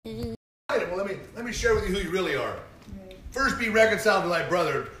well, let me share with you who you really are. First, be reconciled to thy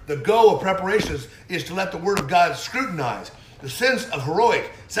brother. The goal of preparation is to let the word of God scrutinize. The sense of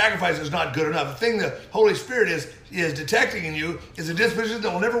heroic sacrifice is not good enough. The thing the Holy Spirit is detecting in you is a disposition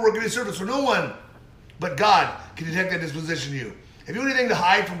that will never work any service. So no one but God can detect that disposition in you. If you have anything to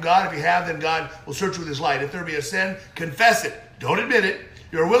hide from God, if you have, then God will search with his light. If there be a sin, confess it. Don't admit it.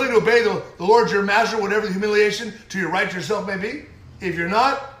 You're willing to obey the Lord your master, whatever the humiliation to your right to yourself may be. If you're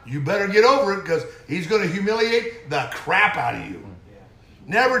not, you better get over it, because he's going to humiliate the crap out of you.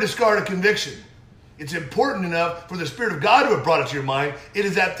 Never discard a conviction. It's important enough for the Spirit of God to have brought it to your mind. It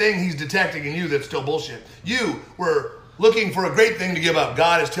is that thing he's detecting in you that's still bullshit. You were looking for a great thing to give up.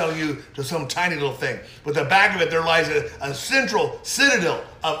 God is telling you to some tiny little thing. But the back of it, there lies a central citadel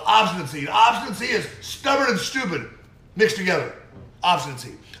of obstinacy. And obstinacy is stubborn and stupid mixed together.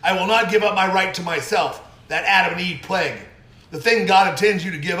 Obstinacy. I will not give up my right to myself. That Adam and Eve plague. The thing God intends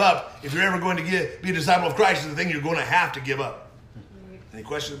you to give up, if you're ever going to be a disciple of Christ, is the thing you're going to have to give up. Any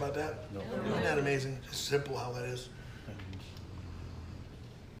questions about that? No. Isn't that amazing? Just simple how that is.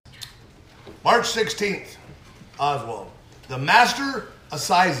 March 16th, Oswald. The Master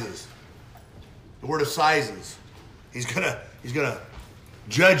Assizes. The word Assizes. He's gonna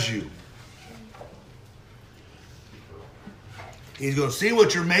judge you. He's going to see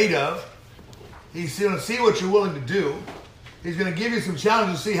what you're made of. He's going to see what you're willing to do. He's going to give you some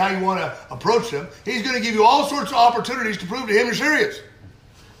challenges to see how you want to approach them. He's going to give you all sorts of opportunities to prove to him you're serious.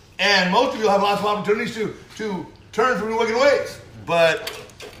 And most of you will have lots of opportunities to turn from your wicked ways. But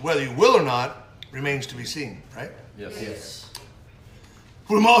whether you will or not remains to be seen, right? Yes.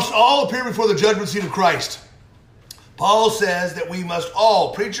 We must all appear before the judgment seat of Christ. Paul says that we must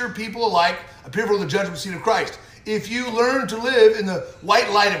all, preacher, people alike, appear before the judgment seat of Christ. If you learn to live in the white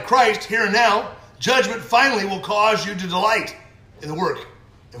light of Christ here and now, judgment finally will cause you to delight in the work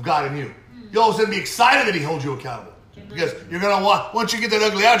of God in you. You'll all of a sudden be excited that he holds you accountable. Because you're going to want, once you get that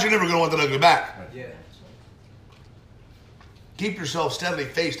ugly out, you're never going to want that ugly back. Yeah. Keep yourself steadily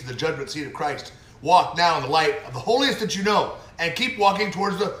faced to the judgment seat of Christ. Walk now in the light of the holiest that you know, and keep walking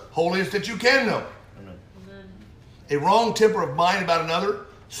towards the holiest that you can know. Amen. A wrong temper of mind about another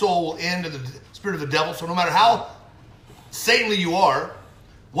soul will end in the spirit of the devil. So no matter how saintly you are,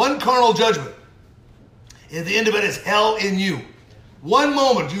 one carnal judgment, at the end of it is hell in you. One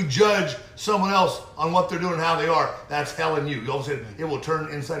moment you judge someone else on what they're doing and how they are, that's hell in you. All of a sudden, it will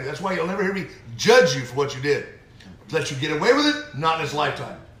turn inside you. That's why you'll never hear me judge you for what you did. Let you get away with it? Not in this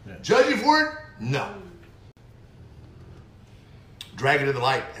lifetime. Yeah. Judge you for it? No. Drag it to the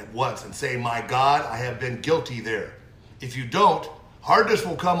light at once and say, my God, I have been guilty there. If you don't, hardness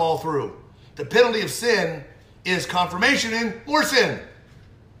will come all through. The penalty of sin is confirmation in more sin.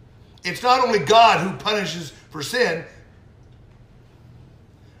 It's not only God who punishes for sin.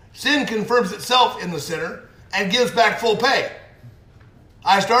 Sin confirms itself in the sinner and gives back full pay.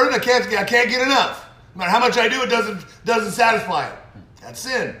 I started, I can't get enough. No matter how much I do, it doesn't satisfy it. That's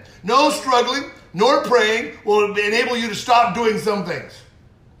sin. No struggling nor praying will enable you to stop doing some things.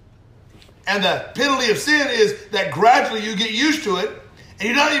 And the penalty of sin is that gradually you get used to it and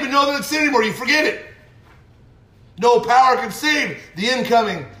you don't even know that it's sin anymore. You forget it. No power can save the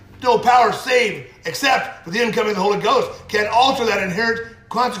incoming. No power saved except for the incoming of the Holy Ghost can alter that inherent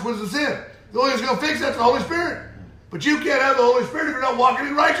consequence of sin. The only thing that's going to fix that's the Holy Spirit. But you can't have the Holy Spirit if you're not walking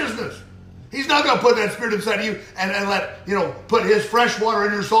in righteousness. He's not going to put that Spirit inside of you and let, put his fresh water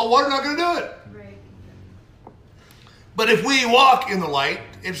in your salt water. Not going to do it. Right. But if we walk in the light,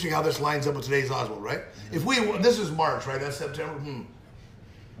 interesting how this lines up with today's Oswald, right? This is March, right? That's September.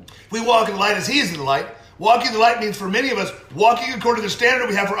 If we walk in the light as he is in the light, walking in the light means for many of us, walking according to the standard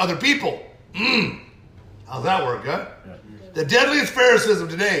we have for other people. How's that work, huh? Yeah. The deadliest Pharisaism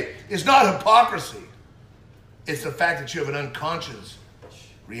today is not hypocrisy. It's the fact that you have an unconscious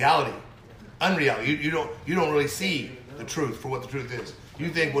reality. Unreality. You don't really see the truth for what the truth is. You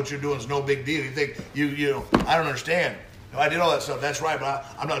think what you're doing is no big deal. You think, I don't understand. I did all that stuff. That's right, but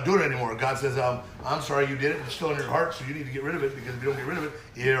I'm not doing it anymore. God says, I'm sorry you did it. It's still in your heart, so you need to get rid of it, because if you don't get rid of it,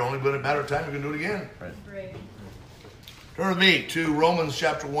 you're only going to matter of time you're going to do it again. Right. Turn with me to Romans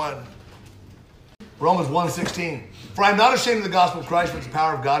chapter 1. Romans 1:16. For I am not ashamed of the gospel of Christ, but it's the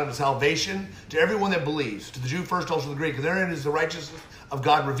power of God unto salvation to everyone that believes, to the Jew first, also to the Greek. And therein is the righteousness of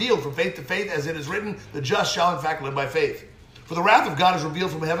God revealed from faith to faith, as it is written, the just shall in fact live by faith. For the wrath of God is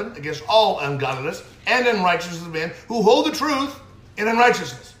revealed from heaven against all ungodliness and unrighteousness of men who hold the truth in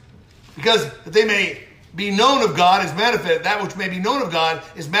unrighteousness. Because that they may be known of God is manifest, that which may be known of God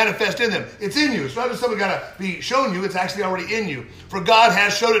is manifest in them. It's in you. It's not just something got to be shown you, it's actually already in you. For God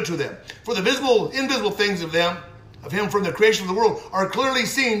has showed it to them. For the invisible things of them of him from the creation of the world are clearly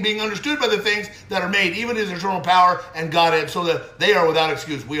seen, being understood by the things that are made, even his eternal power and Godhead, so that they are without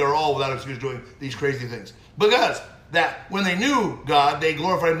excuse. We are all without excuse doing these crazy things. Because that when they knew God, they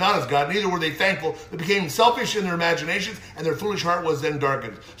glorified him not as God, neither were they thankful, but became selfish in their imaginations, and their foolish heart was then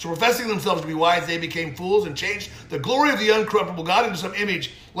darkened. So professing themselves to be wise, they became fools and changed the glory of the uncorruptible God into some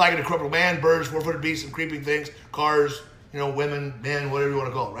image like a corruptible man, birds, four-footed beasts, and creeping things, cars, women, men, whatever you want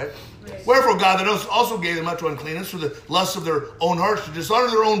to call it, right? Wherefore God that also gave them up to uncleanness through the lusts of their own hearts, to dishonor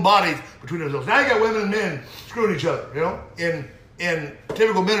their own bodies between themselves. Now you got women and men screwing each other, in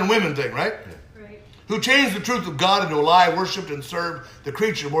typical men and women thing, right? Who changed the truth of God into a lie, worshipped and served the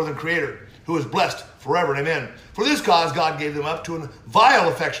creature more than Creator, who is blessed forever and amen. For this cause God gave them up to vile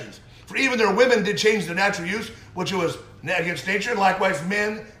affections. For even their women did change their natural use, which was against nature, and likewise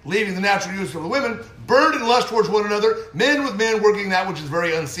men, leaving the natural use of the women, burned in lust towards one another, men with men working that which is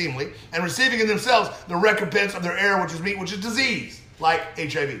very unseemly, and receiving in themselves the recompense of their error, which is meat, which is disease, like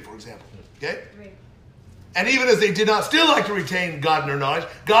HIV, for example. Okay? Right. And even as they did not still like to retain God in their knowledge,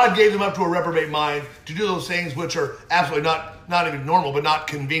 God gave them up to a reprobate mind to do those things which are absolutely not even normal, but not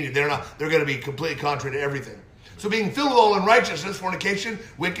convenient. They're going to be completely contrary to everything. So being filled with all unrighteousness, fornication,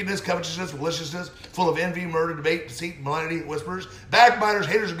 wickedness, covetousness, maliciousness, full of envy, murder, debate, deceit, malignity, whisperers, backbiters,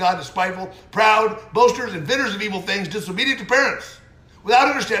 haters of God, despiteful, proud, boasters, inventors of evil things, disobedient to parents, without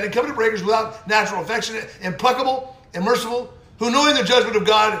understanding, covenant breakers, without natural affection, implacable, unmerciful, who knowing the judgment of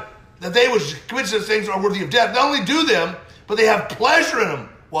God, that they which commit such things are worthy of death, not only do them, but they have pleasure in them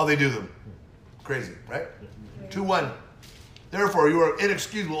while they do them. Crazy, right? 2:1. Therefore you are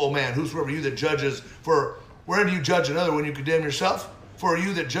inexcusable, O man, whosoever you that judges, for wherein do you judge another when you condemn yourself? For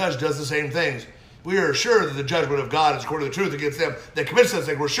you that judge does the same things. We are sure that the judgment of God is according to the truth against them that commit such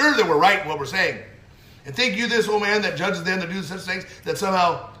things. We're sure that we're right in what we're saying. And think you this, O man, that judges them that do such things, that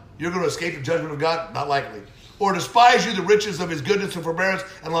somehow you're going to escape the judgment of God? Not likely. Or despise you the riches of his goodness and forbearance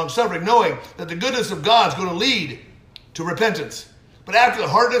and long-suffering, knowing that the goodness of God is going to lead to repentance. But after the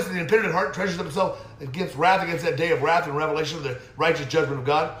hardness and the impenitent heart treasures up himself against wrath, against that day of wrath and revelation of the righteous judgment of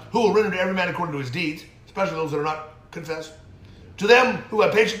God, who will render to every man according to his deeds, especially those that are not confessed. To them who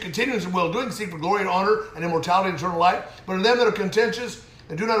have patient continuance and well-doing, seek for glory and honor and immortality and eternal life. But to them that are contentious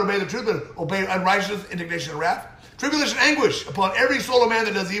and do not obey the truth, but obey unrighteousness, indignation, and wrath, tribulation, anguish upon every soul of man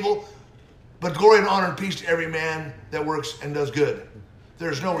that does evil, but glory and honor and peace to every man that works and does good.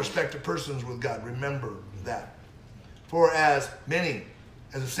 There's no respect to persons with God. Remember that. For as many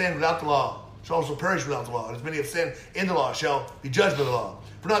as have sinned without the law shall also perish without the law, and as many have sinned in the law shall be judged by the law.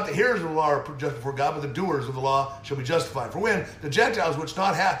 For not the hearers of the law are just before God, but the doers of the law shall be justified. For when the Gentiles which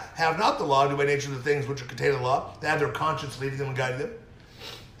not have not the law do by nature the things which are contained in the law, they have their conscience leading them and guiding them.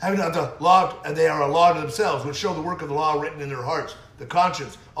 Having not the law, and they are a law to themselves, which show the work of the law written in their hearts, the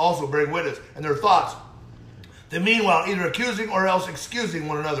conscience also bearing witness, and their thoughts, they meanwhile either accusing or else excusing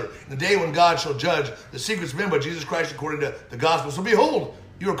one another, in the day when God shall judge the secrets of men by Jesus Christ according to the gospel. So behold,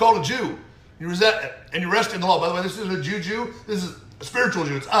 you are called a Jew, you rest in the law. By the way, this is a Jew, this is a spiritual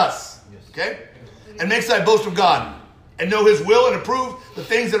Jew, it's us, okay? And makes thy boast of God, and know his will, and approve the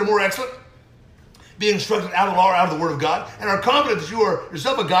things that are more excellent, being instructed out of the law or out of the word of God, and are confident that you are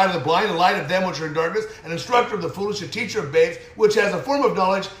yourself a guide of the blind, a light of them which are in darkness, an instructor of the foolish, a teacher of babes, which has a form of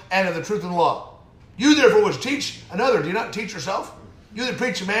knowledge and of the truth of the law. You therefore which teach another, do you not teach yourself? You that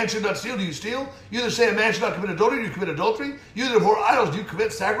preach a man should not steal, do you steal? You that say a man should not commit adultery, do you commit adultery? You that abhor idols, do you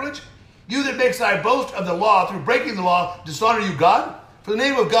commit sacrilege? You that makes thy boast of the law through breaking the law, dishonor you God? For the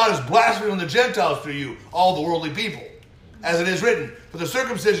name of God is blasphemed on the Gentiles through you, all the worldly people. As it is written, for the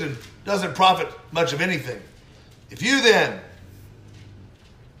circumcision doesn't profit much of anything. If you then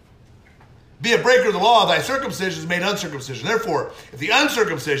be a breaker of the law, thy circumcision is made uncircumcision. Therefore, if the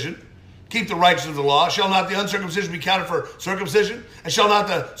uncircumcision keep the righteousness of the law, shall not the uncircumcision be counted for circumcision? And shall not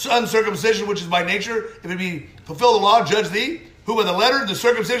the uncircumcision, which is by nature, if it be fulfill the law, judge thee? Who by the letter, the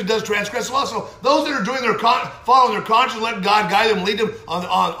circumcision does transgress the law. So those that are doing following their conscience, letting God guide them, lead them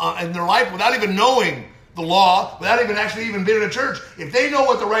on in their life without even knowing the law, without even actually even being in a church. If they know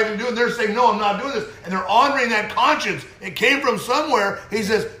what the right thing to do and they're saying, no, I'm not doing this, and they're honoring that conscience, it came from somewhere. He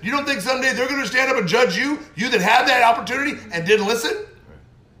says, you don't think someday they're going to stand up and judge you that had that opportunity and didn't listen?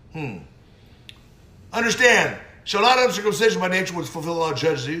 Understand, shall not uncircumcision by nature which fulfill the law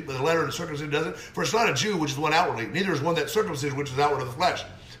judge thee, but the letter of the circumcision doesn't? For it's not a Jew which is the one outwardly, neither is one that circumcision which is outward of the flesh.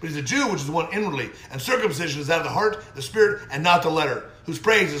 But he's a Jew which is the one inwardly, and circumcision is out of the heart, the spirit, and not the letter, whose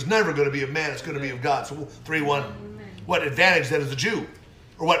praise is never going to be of man, it's going to be of God. So 3:1. What advantage then is a Jew?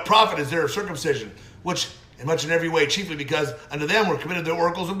 Or what profit is there of circumcision? Which in much and every way, chiefly because unto them were committed the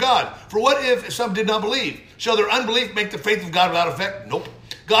oracles of God. For what if some did not believe? Shall their unbelief make the faith of God without effect? Nope.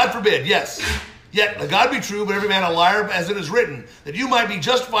 God forbid, yes. Yet let God be true, but every man a liar, as it is written, that you might be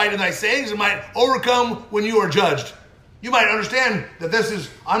justified in thy sayings and might overcome when you are judged. You might understand that this is,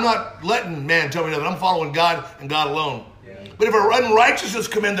 I'm not letting man tell me nothing. I'm following God and God alone. Yeah. But if our unrighteousness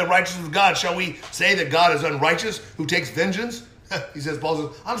commend the righteousness of God, shall we say that God is unrighteous who takes vengeance? He says, Paul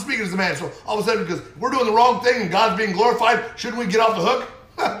says, I'm speaking as a man. So all of a sudden, because we're doing the wrong thing and God's being glorified, shouldn't we get off the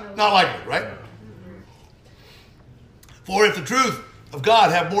hook? Not likely, right? For if the truth of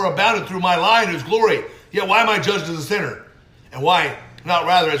God have more abounded through my lying to his glory, yet why am I judged as a sinner? And why not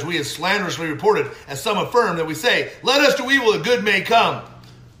rather as we have slanderously reported, as some affirm that we say, let us do evil that good may come.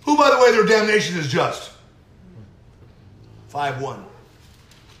 Who, by the way, their damnation is just. 5:1.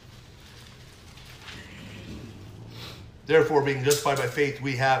 Therefore, being justified by faith,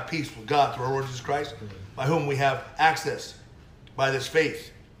 we have peace with God through our Lord Jesus Christ, by whom we have access by this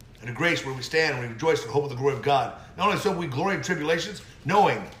faith, and the grace where we stand and we rejoice in the hope of the glory of God. Not only so, we glory in tribulations,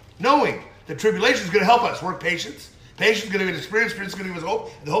 knowing that tribulation is going to help us work patience. Patience is going to give us experience is going to give us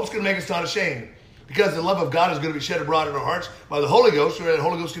hope, and the hope is going to make us not ashamed. Because the love of God is going to be shed abroad in our hearts by the Holy Ghost, so that the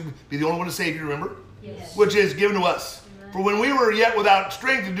Holy Ghost can be the only one to save you, remember? Yes. Which is given to us. Amen. For when we were yet without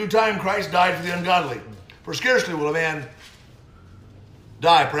strength, in due time Christ died for the ungodly. For scarcely will a man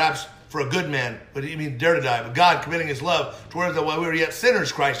die, perhaps for a good man, but he means dare to die. But God, committing his love towards us, while we were yet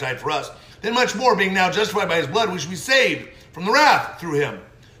sinners, Christ died for us. Then much more, being now justified by his blood, we shall be saved from the wrath through him.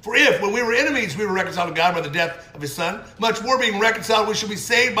 For if, when we were enemies, we were reconciled to God by the death of his Son, much more being reconciled, we shall be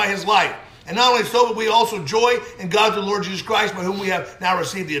saved by his life. And not only so, but we also joy in God the Lord Jesus Christ, by whom we have now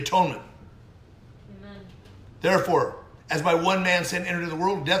received the atonement. Amen. Therefore, as by one man sin entered into the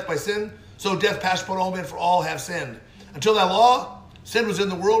world, death by sin, so death passed upon all men, for all have sinned. Until that law, sin was in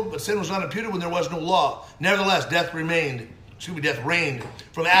the world, but sin was not imputed when there was no law. Nevertheless, death reigned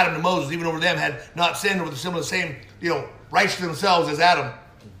from Adam to Moses, even over them had not sinned, or with the same, righteous themselves as Adam,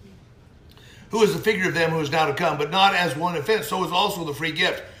 who is the figure of them who is now to come, but not as one offense, so is also the free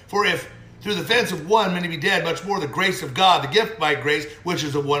gift. For if through the offense of one many be dead, much more the grace of God, the gift by grace, which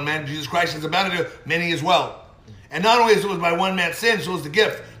is of one man, Jesus Christ, is abounded to many as well. And not only as it was by one man sin, so is the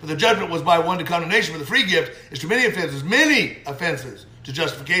gift, but the judgment was by one to condemnation, but the free gift is to many offenses to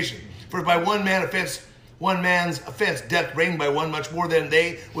justification. For if by one man's offense, death reigned by one, much more than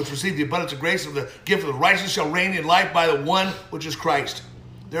they which receive the abundance of grace of the gift of the righteous shall reign in life by the one which is Christ.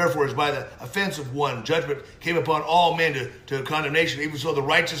 Therefore, as by the offense of one, judgment came upon all men to condemnation, even so the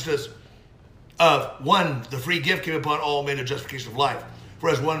righteousness of one, the free gift, came upon all men to justification of life. For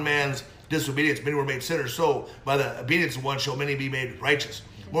as one man's disobedience, many were made sinners, so by the obedience of one shall many be made righteous.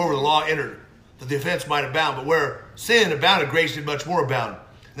 Moreover, the law entered, that the offense might abound. But where sin abounded, grace did much more abound.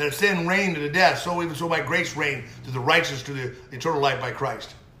 And that sin reigned to death, so even so might grace reign to the righteous, to the eternal life by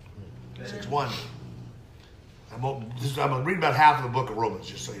Christ. 6:1. I'm reading about half of the book of Romans,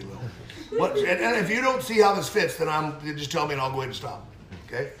 just so you know. And if you don't see how this fits, then just tell me and I'll go ahead and stop.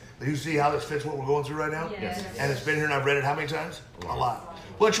 Okay? Do you see how this fits what we're going through right now? Yes. And it's been here and I've read it how many times? A lot.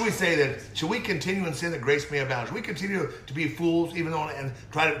 What should we say then? Should we continue in sin that grace may abound? Should we continue to be fools even though and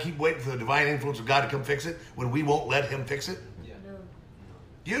try to keep waiting for the divine influence of God to come fix it when we won't let him fix it? Yeah. No.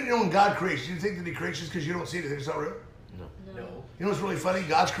 You know when God creates, do you think that he creates just because you don't see it? You think it's not real? No. You know what's really funny?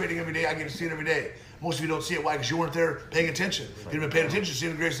 God's creating every day. I get to see it every day. Most of you don't see it. Why? Because you weren't there paying attention. If you'd been paying attention,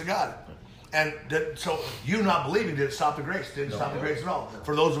 seeing the grace of God. And so you not believing didn't stop the grace. Didn't stop the grace at all.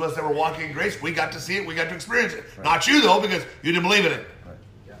 For those of us that were walking in grace, we got to see it. We got to experience it. Right. Not you, though, because you didn't believe in it.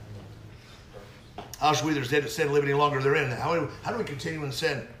 Right. How shall we that are dead to sin live any longer therein? How do we continue in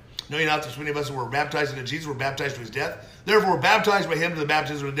sin? Know ye not that so many of us who were baptized into Jesus were baptized to his death? Therefore, we're baptized by him to the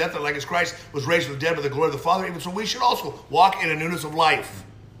baptism of death, that like as Christ was raised from the dead by the glory of the Father, even so we should also walk in a newness of life.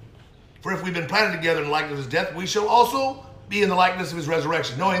 For if we've been planted together in the likeness of his death, we shall also be in the likeness of his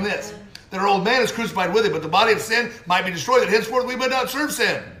resurrection, knowing this, that our old man is crucified with him, but the body of sin might be destroyed, that henceforth we might not serve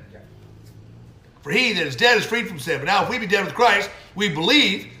sin. For he that is dead is freed from sin. But now if we be dead with Christ, we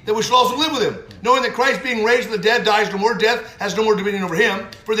believe that we shall also live with him, knowing that Christ being raised from the dead dies no more, death has no more dominion over him.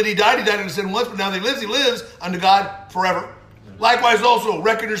 For that he died unto sin once, but now that he lives unto God forever. Likewise also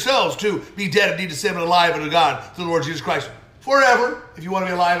reckon yourselves to be dead indeed to sin, but alive unto God through the Lord Jesus Christ. Forever, if you want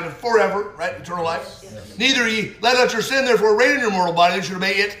to be alive and forever, right? Eternal life. Yes. Neither ye let not your sin therefore reign in your mortal body, that you should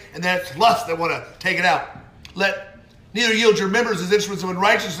obey it, and that's lust that want to take it out. Let neither yield your members as instruments of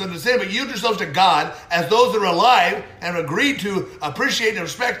unrighteousness unto sin, but yield yourselves to God as those that are alive and have agreed to appreciate and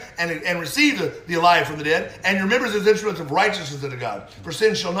respect and receive the alive from the dead, and your members as instruments of righteousness unto God. For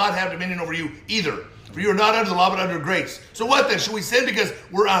sin shall not have dominion over you either. For you are not under the law, but under grace. So what then? Should we sin because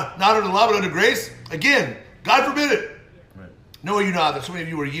we're not under the law, but under grace? Again, God forbid it. Know you not that so many of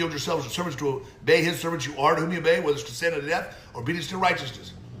you will yield yourselves as servants to obey his servants you are, to whom you obey, whether it's to sin or to death, or obedience to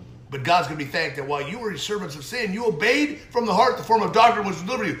righteousness. But God's going to be thanked that while you were servants of sin, you obeyed from the heart the form of doctrine which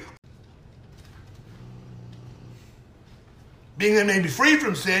delivered you. Being then made free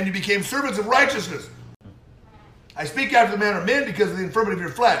from sin, you became servants of righteousness. I speak after the manner of men because of the infirmity of your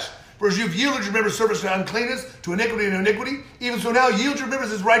flesh. For as you've yielded your members service to uncleanness, to iniquity and iniquity, even so now yield your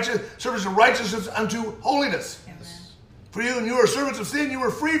members as service of righteousness unto holiness. Amen. For you, and you are servants of sin, you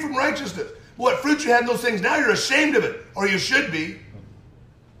were free from righteousness. What fruit you had in those things, now you're ashamed of it, or you should be.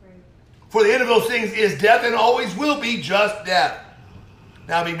 For the end of those things is death, and always will be just death.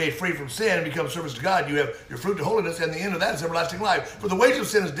 Now being made free from sin and become servants to God, you have your fruit to holiness, and the end of that is everlasting life. For the wages of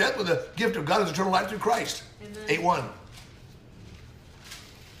sin is death, but the gift of God is eternal life through Christ. 8:1.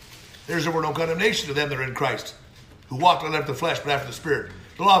 There's therefore no condemnation to them that are in Christ, who walk not after the flesh, but after the Spirit.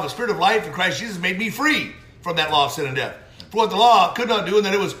 The law of the Spirit of life in Christ Jesus made me free from that law of sin and death. For what the law could not do, and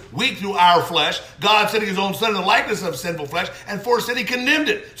that it was weak through our flesh, God sending his own Son in the likeness of sinful flesh, and for sin he condemned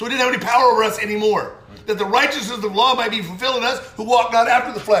it. So he didn't have any power over us anymore. That the righteousness of the law might be fulfilled in us, who walk not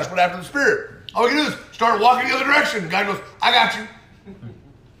after the flesh, but after the Spirit. All we can do is start walking the other direction. God goes, I got you.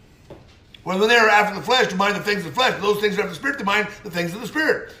 When they are after the flesh, to mind the things of the flesh, but those things are after the Spirit, to mind the things of the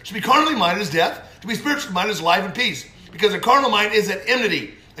Spirit. To be carnally minded is death, to be spiritually minded is life and peace. Because a carnal mind is at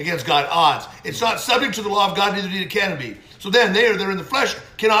enmity against God, odds. It's not subject to the law of God, neither indeed it can be. So then they're in the flesh,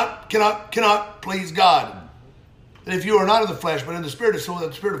 cannot please God. And if you are not in the flesh, but in the Spirit, so that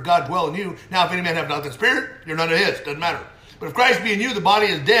the Spirit of God dwell in you. Now if any man have not the Spirit, you're none of his. Doesn't matter. But if Christ be in you, the body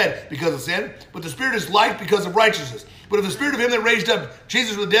is dead because of sin, but the Spirit is life because of righteousness. But if the Spirit of him that raised up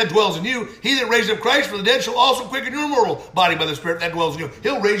Jesus from the dead dwells in you, he that raised up Christ from the dead shall also quicken your mortal body by the Spirit that dwells in you.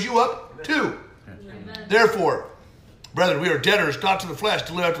 He'll raise you up too. Amen. Therefore, brethren, we are debtors, not to the flesh,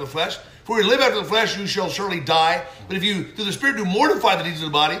 to live after the flesh. For if you live after the flesh, you shall surely die. But if you, through the Spirit, do mortify the deeds of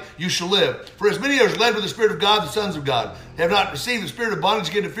the body, you shall live. For as many as are led by the Spirit of God, the sons of God, have not received the spirit of bondage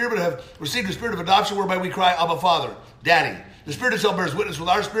again to fear, but have received the Spirit of adoption, whereby we cry, Abba, Father, Daddy. The Spirit itself bears witness with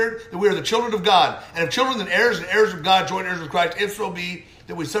our spirit that we are the children of God. And if children, then heirs, and heirs of God, joint heirs with Christ, if so be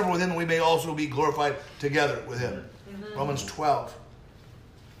that we suffer with him, we may also be glorified together with him. Amen. Romans 12.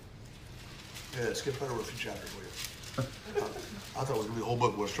 Yeah, skip right over a few chapters for you. I thought it was going to be the whole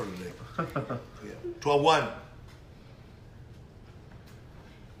book we'll start today. Yeah. 12:1.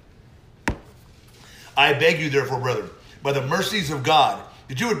 I beg you, therefore, brethren, by the mercies of God,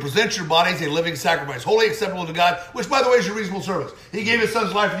 that you would present your bodies a living sacrifice, wholly acceptable to God, which, by the way, is your reasonable service. He gave his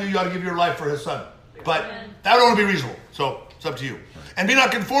son's life for you. You ought to give your life for his son. But that would only be reasonable. So it's up to you. And be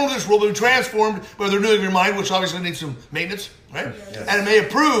not conformed to this world, but be transformed by the renewing of your mind, which obviously needs some maintenance, right? Yes. And it may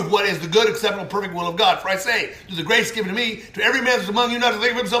approve what is the good, acceptable, perfect will of God. For I say, through the grace given to me, to every man that's among you, not to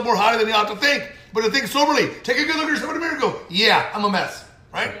think of himself more highly than he ought to think, but to think soberly. Take a good look at yourself in the mirror and go, yeah, I'm a mess.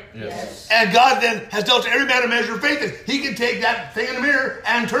 Right? Yes. And God then has dealt to every man a measure of faith. That he can take that thing in the mirror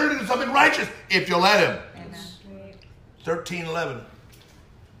and turn it into something righteous if you'll let him. 13:11.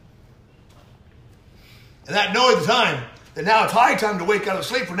 And that knowing the time, that now it's high time to wake out of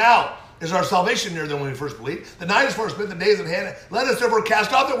sleep, for now is our salvation nearer than when we first believed. The night is far spent, the day is at hand. Let us therefore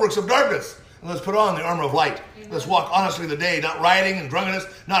cast off the works of darkness, and let's put on the armor of light. Amen. Let's walk honestly the day, not rioting and drunkenness,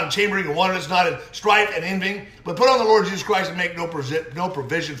 not in chambering and wantonness, not in strife and envying, but put on the Lord Jesus Christ and make no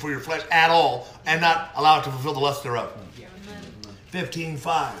provision for your flesh at all, and not allow it to fulfill the lust thereof.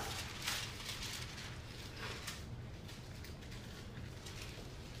 15:5.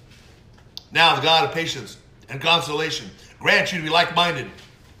 Now the God of patience and consolation grant you to be like-minded,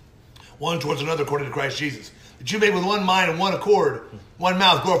 one towards another according to Christ Jesus, that you may with one mind and one accord, one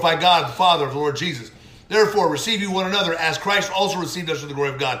mouth glorify God the Father of the Lord Jesus. Therefore, receive you one another as Christ also received us to the glory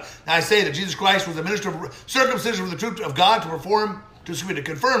of God. Now I say that Jesus Christ was the minister of circumcision for the truth of God to confirm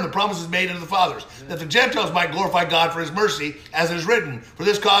the promises made unto the fathers, that the Gentiles might glorify God for his mercy, as it is written, for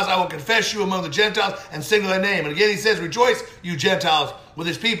this cause I will confess you among the Gentiles and sing thy name. And again he says, rejoice, you Gentiles, with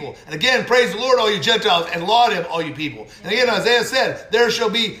his people. And again, praise the Lord, all you Gentiles, and laud him, all you people. And again, Isaiah said, there shall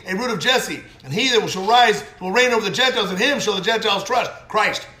be a root of Jesse, and he that shall rise will reign over the Gentiles, and him shall the Gentiles trust,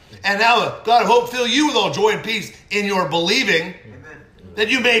 Christ. And now the God of hope fill you with all joy and peace in your believing, amen, that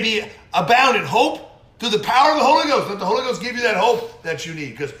you may be abound in hope through the power of the Holy Ghost. Let the Holy Ghost give you that hope that you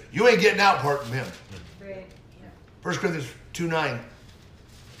need, because you ain't getting out apart from him. Right. 1 Corinthians 2:9.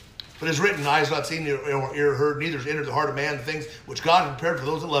 But it is written, eye has not seen, nor ear heard, neither has entered the heart of man the things which God has prepared for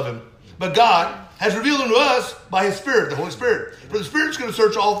those that love him. But God has revealed them to us by his Spirit, the Holy Spirit. For the Spirit's going to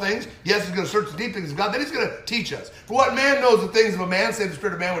search all things. Yes, he's going to search the deep things of God. Then he's going to teach us. For what man knows the things of a man, save the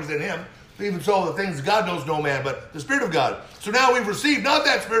Spirit of man which is in him. Even so, the things God knows no man, but the Spirit of God. So now we've received not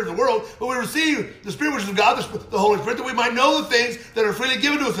that spirit of the world, but we receive the Spirit which is of God, the Holy Spirit, that we might know the things that are freely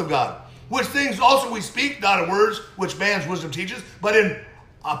given to us of God. Which things also we speak, not in words which man's wisdom teaches, but in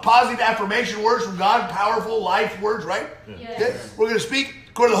positive affirmation words from God, powerful life words, right? Yes. Okay? We're going to speak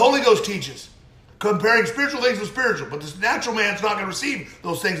according to the Holy Ghost teaches, comparing spiritual things with spiritual. But the natural man's not going to receive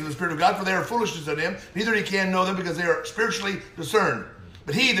those things of the Spirit of God, for they are foolishness in him. Neither he can know them, because they are spiritually discerned.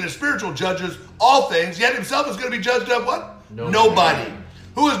 But he that is spiritual judges all things, yet himself is going to be judged of what? Nobody.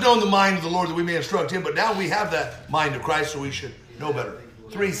 Who has known the mind of the Lord that we may instruct him? But now we have that mind of Christ, so we should know better.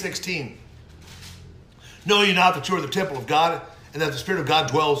 3:16. Know ye not that you are the temple of God, and that the Spirit of God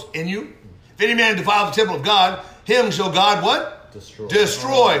dwells in you? If any man defile the temple of God, him shall God what?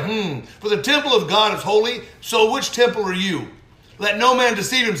 Destroy. For the temple of God is holy, so which temple are you? Let no man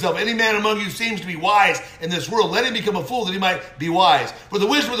deceive himself. Any man among you seems to be wise in this world. Let him become a fool that he might be wise. For the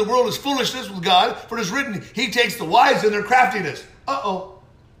wisdom of the world is foolishness with God. For it is written, he takes the wise in their craftiness.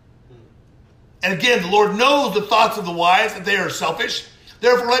 And again, the Lord knows the thoughts of the wise, that they are selfish.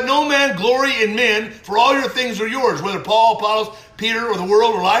 Therefore, let no man glory in men, for all your things are yours. Whether Paul, Apollos, Peter, or the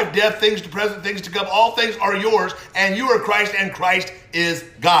world, or life, death, things to present, things to come, all things are yours, and you are Christ, and Christ is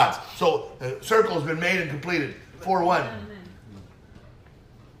God's. So the circle has been made and completed. 4:1.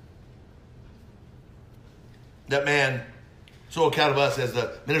 That man so account of us as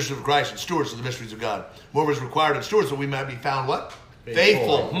the ministers of Christ and stewards of the mysteries of God. Moreover is required of stewards, so we might be found what?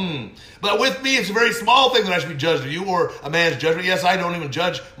 Faithful. But with me, it's a very small thing that I should be judged of you, or a man's judgment. Yes, I don't even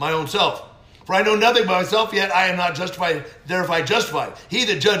judge my own self. For I know nothing by myself, yet I am not justified, therefore justified. He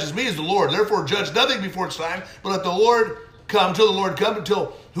that judges me is the Lord. Therefore judge nothing before it's time, but let the Lord come, till the Lord come,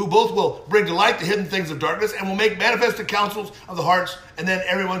 until who both will bring to light the hidden things of darkness, and will make manifest the counsels of the hearts, and then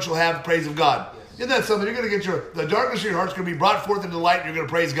everyone shall have praise of God. Isn't that something? You're going to get the darkness of your heart's going to be brought forth into the light, and you're going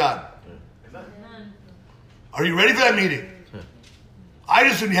to praise God. Amen. Are you ready for that meeting? I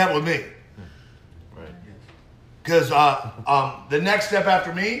just didn't have it with me. Because the next step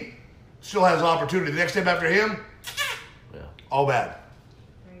after me still has opportunity. The next step after him, all bad.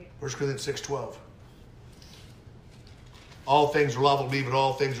 1 Corinthians 6:12. All things are lawful to me, but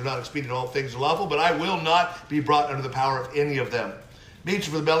all things are not expedient. All things are lawful, but I will not be brought under the power of any of them. Meats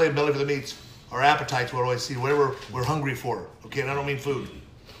are for the belly, and belly for the meats. Our appetites, what do I see? Whatever we're hungry for. Okay, and I don't mean food.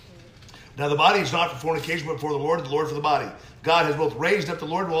 Now the body is not for fornication, but for the Lord for the body. God has both raised up the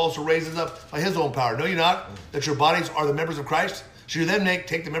Lord, will also raise us up by his own power. Know you not that your bodies are the members of Christ? Should you then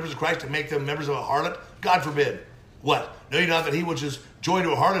take the members of Christ and make them members of a harlot? God forbid. What? Know you not that he which is joined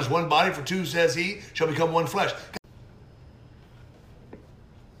to a harlot is one body, for two, says he, shall become one flesh?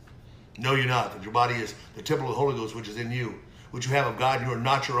 Know you not that your body is the temple of the Holy Ghost, which is in you, which you have of God, and you are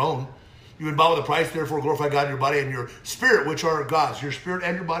not your own. You've been bought with a price, therefore glorify God in your body and your spirit, which are God's. Your spirit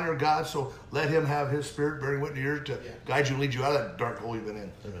and your body are God's, so let him have his spirit bearing witness to yours to guide you and lead you out of that dark hole you've been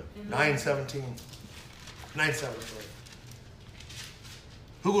in. 9:17. 9:7.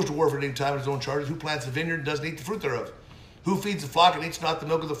 Who goes to war for any time at his own charges? Who plants a vineyard and doesn't eat the fruit thereof? Who feeds the flock and eats not the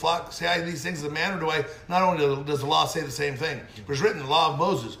milk of the flock? Say I these things as a man, or do I? Not only does the law say the same thing, but it's written in the law of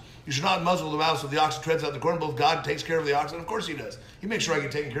Moses, you should not muzzle the mouths of the ox that treads out the corn. Both God takes care of the oxen. Of course he does. He makes sure I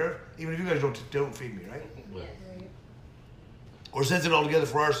get taken care of, even if you guys don't feed me, right? Yes. Or sends it altogether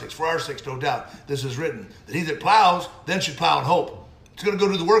for our sakes. For our sakes, no doubt. This is written, that he that plows, then should plow in hope. He's going to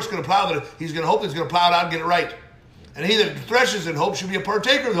go do the work, he's going to plow, but he's going to hope that he's going to plow it out and get it right. And he that threshes in hope should be a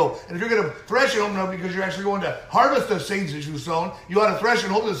partaker of hope. And if you're going to thresh in hope because you're actually going to harvest the seeds that you've sown, you ought to thresh in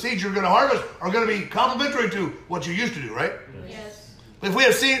hope that the seeds you're going to harvest are going to be complementary to what you used to do, right? Yes. But if we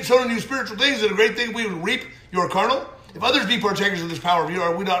have sown in you spiritual things, then a great thing we would reap your carnal. If others be partakers of this power of you,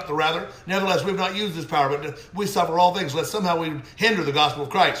 are we not the rather? Nevertheless, we have not used this power, but we suffer all things, lest somehow we hinder the gospel of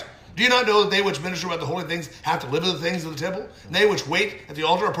Christ. Do you not know that they which minister about the holy things have to live in the things of the temple? And they which wait at the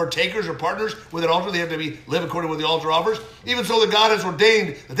altar are partakers or partners with an altar. They have to live according to what the altar offers. Even so that God has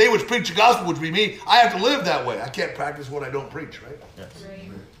ordained that they which preach the gospel, which be me, I have to live that way. I can't practice what I don't preach, right? Yes.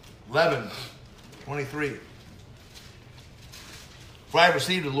 11:23. For I have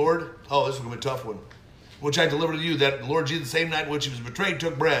received of the Lord, this is going to be a tough one, which I delivered to you, that the Lord Jesus, the same night in which he was betrayed,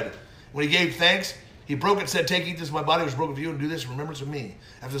 took bread. When he gave thanks, he broke it and said, take, eat this, my body was broken for you, and do this in remembrance of me.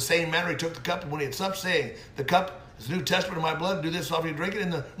 After the same manner, he took the cup, and when he had supped, saying, the cup is the New Testament of my blood, do this often you drink it in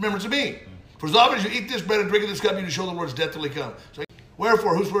the remembrance of me. For as often as you eat this bread and drink of this cup, you do show the Lord's death till he come. So,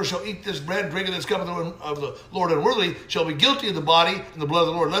 wherefore, whosoever shall eat this bread and drink of this cup of the Lord unworthily shall be guilty of the body and the blood of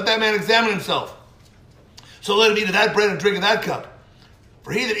the Lord. Let that man examine himself. So let him eat of that bread and drink of that cup.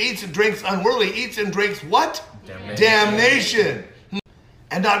 For he that eats and drinks unworthily eats and drinks what? Damnation.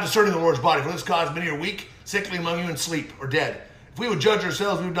 And not discerning the Lord's body. For this cause many are weak, sickly among you, and sleep, or dead. If we would judge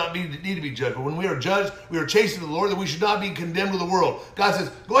ourselves, we would not need to be judged. But when we are judged, we are chastened to the Lord, that we should not be condemned to the world. God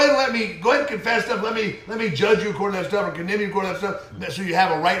says, go ahead and confess stuff. Let me judge you according to that stuff, or condemn you according to that stuff, so you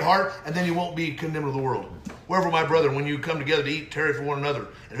have a right heart, and then you won't be condemned to the world. Wherefore, my brethren, when you come together to eat, tarry for one another.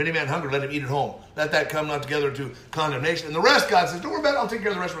 And if any man hunger, let him eat at home. Let that come not together to condemnation. And the rest, God says, don't worry about it. I'll take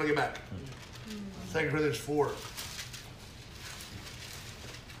care of the rest when I get back. 2 Corinthians 4.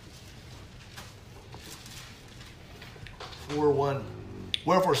 4:1.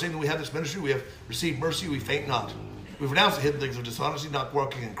 Wherefore, seeing that we have this ministry, we have received mercy, we faint not. We've renounced the hidden things of dishonesty, not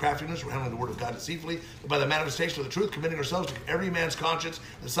walking in craftiness, or handling the word of God deceitfully, but by the manifestation of the truth, committing ourselves to every man's conscience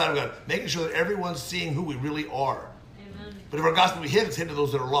in the sight of God, making sure that everyone's seeing who we really are. Amen. But if our gospel be hid, it's hid to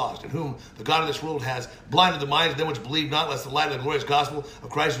those that are lost, in whom the God of this world has blinded the minds of them which believe not, lest the light of the glorious gospel of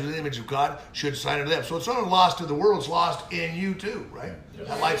Christ, who is the image of God, should shine unto them. So it's not only lost to the world, it's lost in you too, right? Yeah.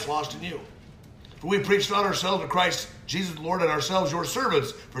 That light's lost in you. For we preach not ourselves, but Christ Jesus the Lord, and ourselves your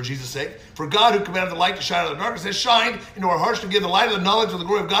servants for Jesus' sake. For God, who commanded the light to shine out of the darkness, has shined into our hearts to give the light of the knowledge of the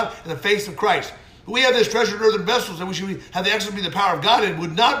glory of God in the face of Christ. But we have this treasure in earthen vessels, that we should have the excellency of the power of God, and it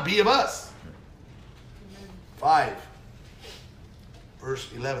would not be of us. 5, verse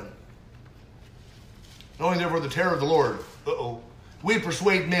 11. Knowing therefore the terror of the Lord, we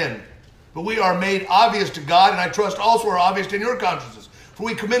persuade men, but we are made obvious to God, and I trust also are obvious in your consciences. For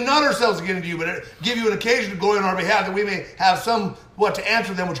we commend not ourselves again to you, but give you an occasion to glory on our behalf, that we may have somewhat to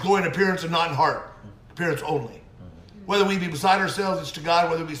answer them which glory in appearance and not in heart. Appearance only. Whether we be beside ourselves, it's to God.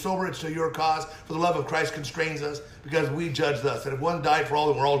 Whether we be sober, it's to your cause. For the love of Christ constrains us, because we judge thus, that if one died for all,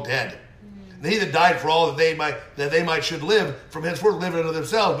 then we're all dead. And he that died for all, that they might should live, from henceforth live unto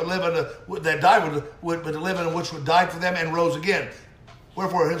themselves, but live unto that died would live unto which would died for them and rose again.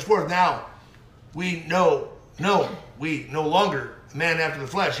 Wherefore henceforth now we know we no longer man after the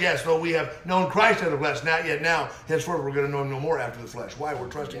flesh. Yes, though we have known Christ after the flesh, not yet now. Henceforth we're going to know him no more after the flesh. Why? We're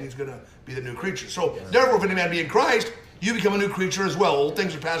trusting he's going to be the new creature. So therefore, if any man be in Christ, you become a new creature as well. Old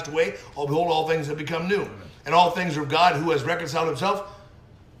things are passed away. Behold, all things have become new. And all things are of God, who has reconciled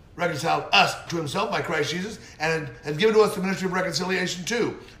us to himself by Christ Jesus, and has given to us the ministry of reconciliation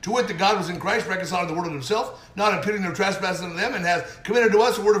too. To wit, that God was in Christ, reconciling the world to himself, not imputing their trespasses unto them, and has committed to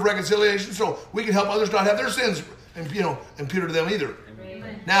us a word of reconciliation, so we can help others not have their sins imputed to them either.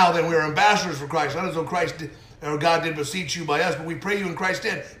 Amen. Now then, we are ambassadors for Christ, not as though Christ did, or God did beseech you by us, but we pray you in Christ's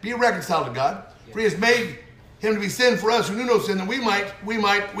stead, be reconciled to God. For he has made him to be sin for us who knew no sin, that we might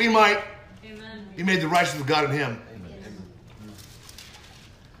Amen. Be made the righteousness of God in him. Amen.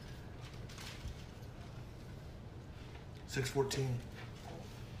 6:14.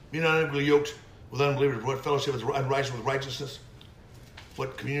 Be not unequally yoked with unbelievers. What fellowship is unrighteous with righteousness?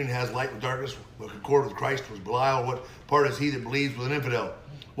 What communion has light with darkness? What concord with Christ was Belial? What part is he that believes with an infidel?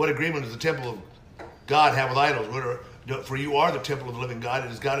 What agreement does the temple of God have with idols? For you are the temple of the living God.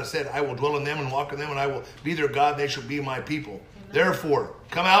 And as God has said, I will dwell in them and walk in them, and I will be their God, and they shall be my people. Amen. Therefore,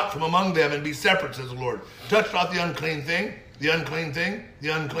 come out from among them and be separate, says the Lord. Touch not the unclean thing,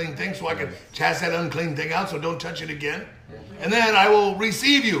 so I can cast that unclean thing out, so don't touch it again. And then I will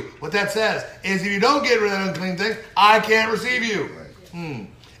receive you. What that says is, if you don't get rid of that unclean thing, I can't receive you.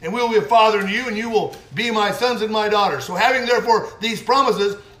 And we will be a father in you, and you will be my sons and my daughters. So having therefore these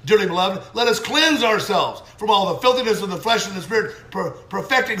promises, dearly beloved, let us cleanse ourselves from all the filthiness of the flesh and the spirit,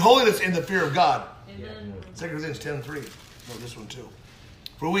 perfecting holiness in the fear of God. Amen. 2 Corinthians 10:3. No, this one too.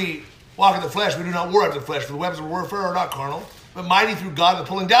 For we walk in the flesh, we do not war after the flesh. For the weapons of warfare are not carnal, but mighty through God, the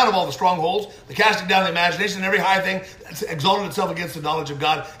pulling down of all the strongholds, the casting down of the imagination, and every high thing that's exalted itself against the knowledge of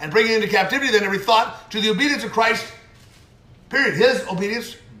God, and bringing into captivity then every thought to the obedience of Christ. Period. His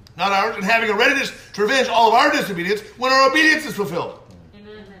obedience, not ours, and having a readiness to revenge all of our disobedience when our obedience is fulfilled.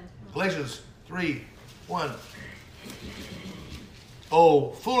 Amen. Galatians 3:1.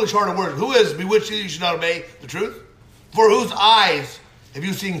 Oh, foolish heart of words, who has bewitched you that you should not obey the truth? For whose eyes have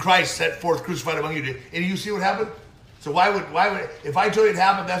you seen Christ set forth crucified among you? And you see what happened? So why would if I told you it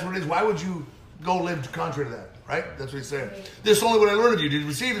happened, that's what it is, why would you go live contrary to that? Right? That's what he's saying. This is only what I learned of you. Did you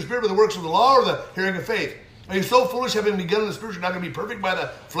receive the Spirit by the works of the law or the hearing of faith? Are you so foolish, having begun in the Spirit, you're not going to be perfect by the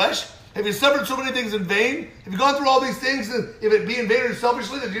flesh? Have you suffered so many things in vain? Have you gone through all these things, and if it be in vain or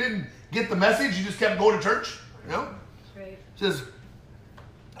selfishly, that you didn't get the message, you just kept going to church? You know? Right. It says,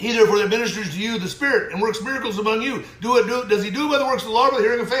 he therefore that ministers to you the Spirit and works miracles among you. Does he do it by the works of the law or by the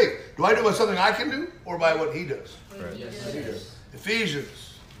hearing of faith? Do I do it by something I can do, or by what he does? Right. Yes. He does.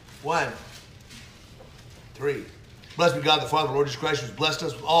 Ephesians 1:3. Blessed be God, the Father of the Lord Jesus Christ, who has blessed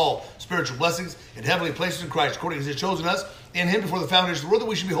us with all spiritual blessings in heavenly places in Christ, according as he has chosen us in him before the foundation of the world, that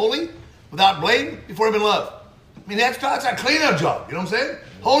we should be holy, without blame, before him in love. I mean, that's a clean-up job. You know what I'm saying?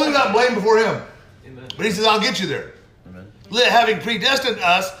 Holy without blame before him. Amen. But he says, I'll get you there. Amen. Having predestined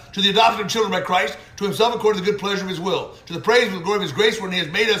us to the adoption of children by Christ, to himself according to the good pleasure of his will, to the praise of the glory of his grace, when he has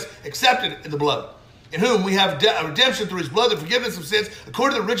made us accepted in the beloved. in whom we have redemption through his blood, the forgiveness of sins,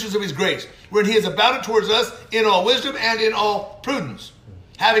 according to the riches of his grace, wherein he has abounded towards us in all wisdom and in all prudence,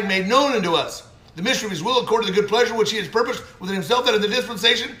 having made known unto us the mystery of his will, according to the good pleasure which he has purposed within himself, that in the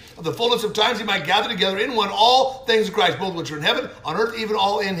dispensation of the fullness of times he might gather together in one all things of Christ, both which are in heaven, on earth, even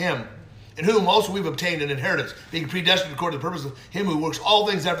all in him, in whom also we've obtained an inheritance, being predestined according to the purpose of him who works all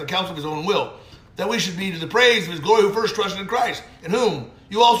things after the counsel of his own will, that we should be to the praise of his glory, who first trusted in Christ, in whom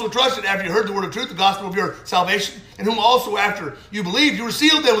you also trusted after you heard the word of truth, the gospel of your salvation, in whom also after you believed, you were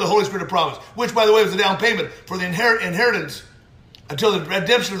sealed then with the Holy Spirit of promise, which, by the way, was the down payment for the inheritance until the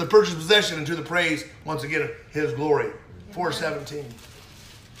redemption of the purchased possession, and to the praise, once again, of his glory. 4:17.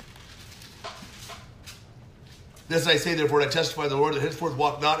 This I say, therefore, and I testify to the Lord, that henceforth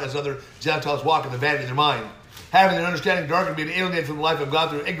walk not as other Gentiles walk in the vanity of their mind, having their understanding darkened, being alienated from the life of God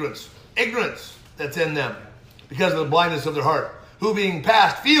through ignorance that's in them, because of the blindness of their heart, who being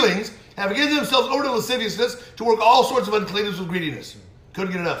past feelings have given themselves over to lasciviousness, to work all sorts of uncleanness with greediness.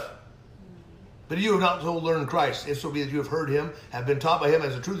 Couldn't get enough. But you have not so learned Christ, if so be that you have heard him, have been taught by him,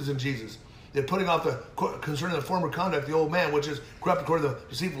 as the truth is in Jesus, that putting off concerning the former conduct, the old man, which is corrupt according to the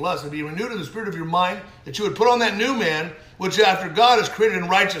deceitful lust, and be renewed in the spirit of your mind, that you would put on that new man, which after God is created in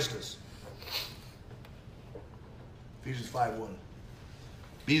righteousness. Ephesians 5:1.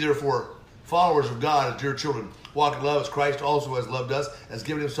 Be therefore followers of God as dear children. Walk in love as Christ also has loved us, has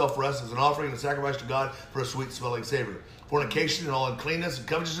given himself for us as an offering and a sacrifice to God for a sweet-smelling savor. Fornication and all uncleanness and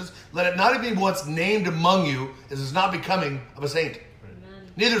covetousness, let it not be once named among you, as is not becoming of a saint.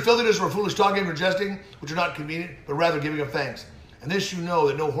 Amen. Neither filthiness nor foolish talking or jesting, which are not convenient, but rather giving of thanks. And this you know,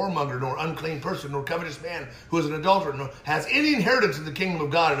 that no whoremonger, nor unclean person, nor covetous man, who is an adulterer, nor has any inheritance in the kingdom of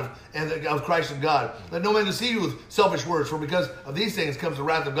God and of Christ and God. Let no man deceive you with selfish words, for because of these things comes the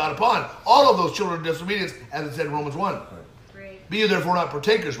wrath of God upon all of those children of disobedience, as it said in Romans 1. Great. Be you therefore not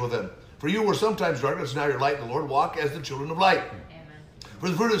partakers with them. For you were sometimes darkness, now you're light in the Lord. Walk as the children of light. Amen. For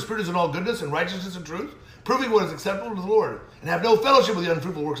the fruit of the Spirit is in all goodness and righteousness and truth, proving what is acceptable to the Lord. And have no fellowship with the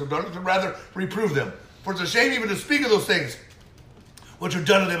unfruitful works of darkness, but rather reprove them. For it's a shame even to speak of those things which are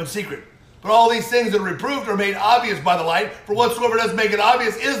done to them in secret. But all these things that are reproved are made obvious by the light, for whatsoever does make it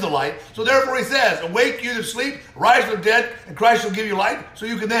obvious is the light. So therefore he says, awake you that sleep, rise from the dead, and Christ shall give you light, so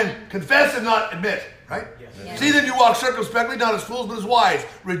you can then confess and not admit. Right? Yes. See that you walk circumspectly, not as fools, but as wise,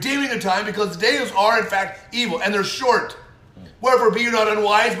 redeeming the time, because the days are in fact evil, and they're short. Wherefore be you not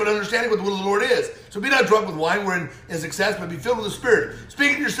unwise, but understanding what the will of the Lord is. So be not drunk with wine, wherein is excess, but be filled with the Spirit,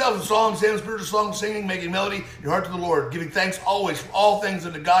 speaking to yourselves in psalms, hymns, spiritual songs, singing, making melody in your heart to the Lord, giving thanks always for all things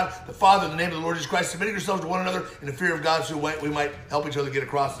unto God the Father in the name of the Lord Jesus Christ, submitting yourselves to one another in the fear of God, so we might help each other get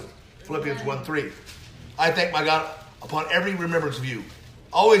across it. Philippians 1:3. I thank my God upon every remembrance of you,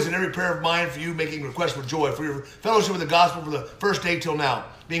 always in every prayer of mine for you, making request with joy, for your fellowship with the gospel from the first day till now,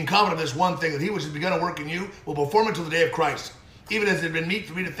 being confident of this one thing, that he which has begun a work in you will perform it till the day of Christ. Even as it had been meet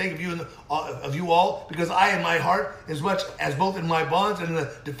for me to think of you all, because I in my heart, as much as both in my bonds and in the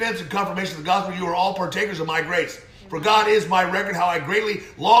defense and confirmation of the gospel, you are all partakers of my grace. For God is my record, how I greatly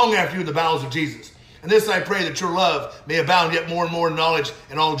long after you in the bowels of Jesus. And this I pray, that your love may abound yet more and more in knowledge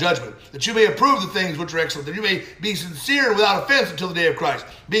and all judgment, that you may approve the things which are excellent, that you may be sincere and without offense until the day of Christ,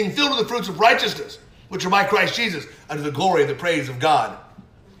 being filled with the fruits of righteousness, which are by Christ Jesus, unto the glory and the praise of God.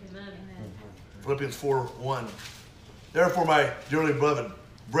 Amen. Philippians 4:1. Therefore, my dearly beloved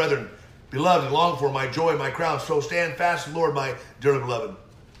brethren, beloved and longed for, my joy, my crown, so stand fast in the Lord, my dearly beloved.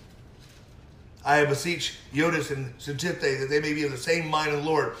 I beseech Euodias and Syntyche, that they may be of the same mind in the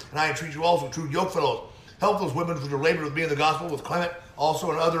Lord. And I entreat you also, true yokefellows, help those women which are labored with me in the gospel, with Clement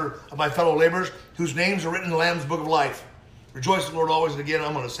also and other of my fellow laborers, whose names are written in the Lamb's book of life. Rejoice in the Lord always, and again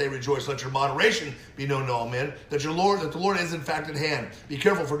I'm going to say rejoice. Let your moderation be known to all men, that the Lord is in fact at hand. Be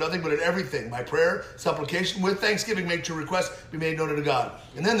careful for nothing, but in everything, by prayer, supplication, with thanksgiving, make your requests be made known unto God.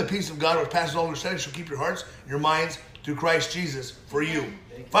 And then the peace of God, which passes all understanding, shall keep your hearts and your minds through Christ Jesus for you.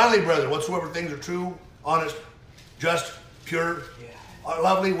 Finally, brethren, whatsoever things are true, honest, just, pure,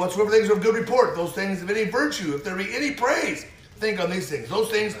 lovely, whatsoever things are of good report, those things of any virtue, if there be any praise, think on these things. Those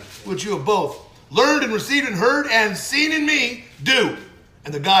things which you have both learned and received and heard and seen in me, do,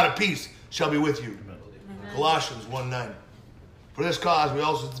 and the God of peace shall be with you. Amen. Colossians 1:9. For this cause we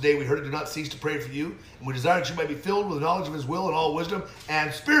also today we heard it, do not cease to pray for you, and we desire that you might be filled with the knowledge of his will and all wisdom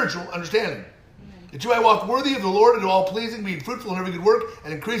and spiritual understanding. Amen. That you might walk worthy of the Lord and all pleasing, being fruitful in every good work,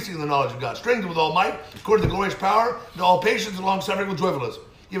 and increasing in the knowledge of God, strengthened with all might, according to the glorious power, and all patience and long-suffering with joyfulness,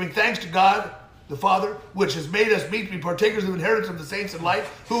 giving thanks to God the Father, which has made us meet to be partakers of the inheritance of the saints in light,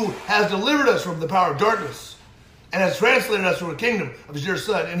 who has delivered us from the power of darkness, and has translated us to the kingdom of his dear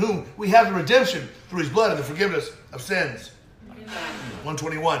Son, in whom we have the redemption through his blood and the forgiveness of sins. Amen.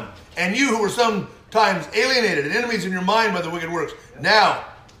 121. And you who were times alienated and enemies in your mind by the wicked works. Now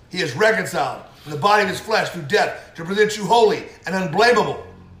he is reconciled in the body of his flesh through death to present you holy and unblameable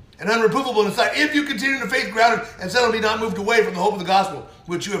and unreprovable in his sight. If you continue in the faith grounded and settled, be not moved away from the hope of the gospel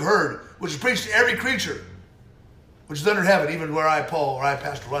which you have heard, which is preached to every creature which is under heaven, even where I, Paul, or I,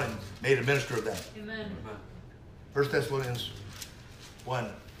 Pastor Ryan, made a minister of that. Amen. 1 Thessalonians 1,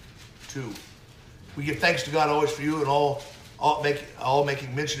 2. We give thanks to God always for you and all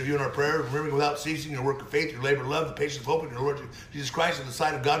making mention of you in our prayers, remembering without ceasing your work of faith, your labor of love, the patience of hope in your Lord Jesus Christ in the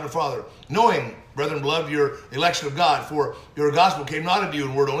sight of God and the Father. Knowing, brethren beloved, your election of God, for your gospel came not unto you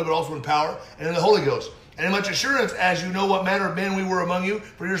in word only, but also in power and in the Holy Ghost. And in much assurance, as you know what manner of men we were among you,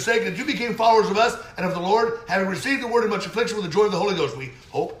 for your sake, that you became followers of us and of the Lord, having received the word in much affliction with the joy of the Holy Ghost. We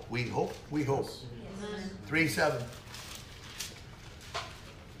hope. 3:7.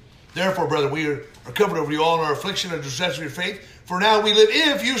 Therefore, brethren, we are covered over you all in our affliction and distress of your faith. For now we live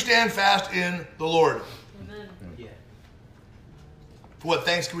if you stand fast in the Lord. Amen. Yeah. For what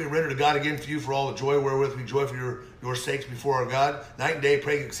thanks can we render to God again for you for all the joy wherewith we joy for your sakes before our God, night and day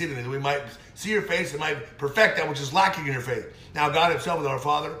praying exceedingly that we might see your face and might perfect that which is lacking in your faith. Now God himself with our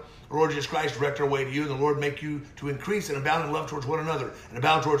Father, our Lord Jesus Christ, direct our way to you, and the Lord make you to increase and abound in love towards one another, and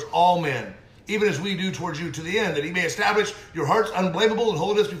abound towards all men, even as we do towards you, to the end that he may establish your hearts unblameable in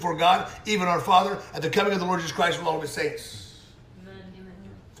holiness before God, even our Father, at the coming of the Lord Jesus Christ with all of his saints. Amen.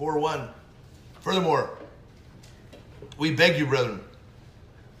 4:1. Furthermore, we beg you, brethren,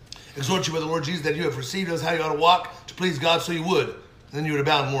 exhort you by the Lord Jesus, that you have received us how you ought to walk to please God, so you would, and then you would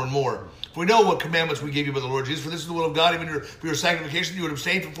abound more and more. For we know what commandments we gave you by the Lord Jesus, for this is the will of God, even for your sanctification, you would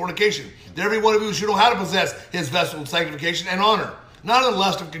abstain from fornication. That every one of you should know how to possess his vessel in sanctification and honor, not in the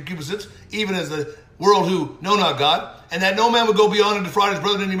lust of concupiscence, even as the world who know not God, and that no man would go beyond and defraud his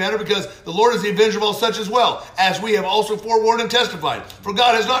brother in any manner, because the Lord is the avenger of all such as well, as we have also forewarned and testified. For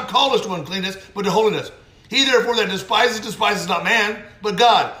God has not called us to uncleanness, but to holiness. He therefore that despises not man, but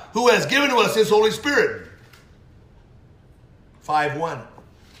God, who has given to us his Holy Spirit. 5:1.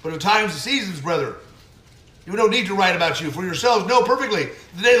 But of times and seasons, brethren, you don't need to write about you, for yourselves know perfectly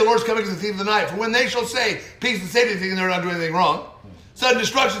the day of the Lord's coming as a thief of the night. For when they shall say peace and safety, thinking they're not doing anything wrong, sudden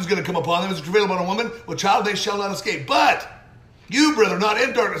destruction is going to come upon them as a travail upon a woman with child, they shall not escape. But you, brethren, not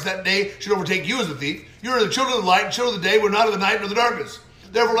in darkness, that day should overtake you as a thief. You are the children of the light and children of the day. We're not of the night nor the darkness.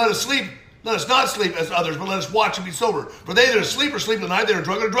 Therefore let us not sleep as others, but let us watch and be sober. For they that are asleep in the night, they are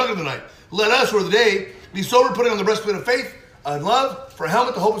drunk in the night. Let us, who are the day, be sober, putting on the breastplate of faith and love, for a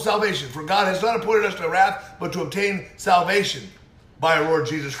helmet, the hope of salvation. For God has not appointed us to wrath, but to obtain salvation by our Lord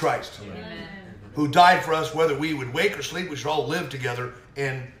Jesus Christ. Amen. Who died for us, whether we would wake or sleep, we should all live together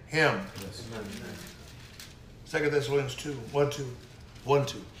in him. Yes. 2 Thessalonians 1,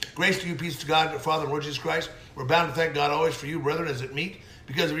 2. Grace to you, peace to God, our Father, and Lord Jesus Christ. We're bound to thank God always for you, brethren, as it meet,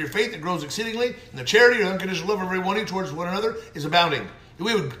 because of your faith that grows exceedingly, and the charity and unconditional love of every one of you towards one another is abounding. That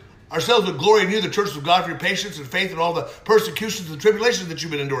we would ourselves would glory in you, the churches of God, for your patience and faith and all the persecutions and tribulations that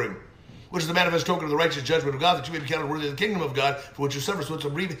you've been enduring, which is the manifest token of the righteous judgment of God, that you may be counted worthy of the kingdom of God, for which you suffer. So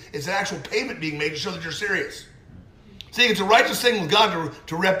it's an actual payment being made to show that you're serious. See, it's a righteous thing with God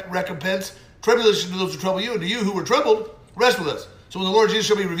to recompense tribulation to those who trouble you, and to you who were troubled, rest with us. So when the Lord Jesus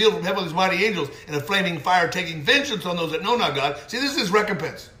shall be revealed from heaven with his mighty angels in a flaming fire, taking vengeance on those that know not God. See, this is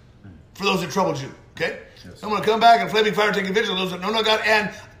recompense for those that troubled you. Okay? Yes. I'm going to come back in flaming fire, taking vengeance on those that know not God, and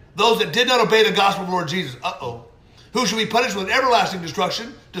those that did not obey the gospel of the Lord Jesus. Who shall be punished with everlasting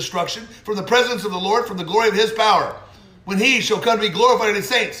destruction from the presence of the Lord, from the glory of his power, when he shall come to be glorified in his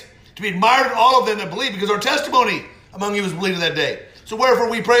saints, to be admired in all of them that believe, because our testimony among you is believed in that day. So wherefore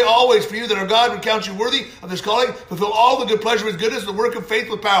we pray always for you, that our God would count you worthy of this calling, fulfill all the good pleasure of his goodness, the work of faith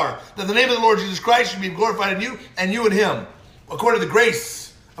with power, that the name of the Lord Jesus Christ should be glorified in you, and you in him, according to the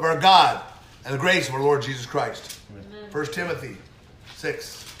grace of our God and the grace of our Lord Jesus Christ. Amen. 1 Timothy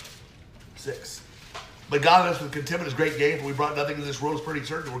 6. But godliness with contentment is great gain, for we brought nothing into this world. It's pretty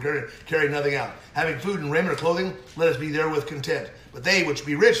certain we're carrying nothing out. Having food and raiment or clothing, let us be therewith content. But they which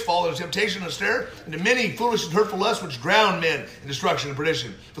be rich fall into temptation and snare, and to many foolish and hurtful lusts, which drown men in destruction and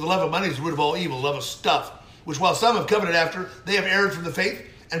perdition. For the love of money is the root of all evil, love of stuff, which while some have coveted after, they have erred from the faith,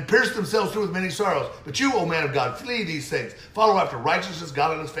 and pierced themselves through with many sorrows. But you, O man of God, flee these things. Follow after righteousness,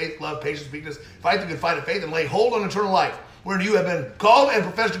 godliness, faith, love, patience, meekness. Fight the good fight of faith, and lay hold on eternal life, wherein you have been called and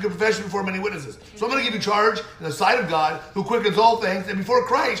professed a good profession before many witnesses. So I'm going to give you charge in the sight of God, who quickens all things, and before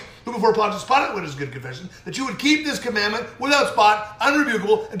Christ, who before Pontius Pilate witnessed good confession, that you would keep this commandment without spot,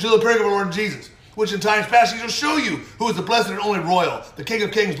 unrebukable, until the appearing of our Lord Jesus, which in times past he shall show you, who is the blessed and only royal, the King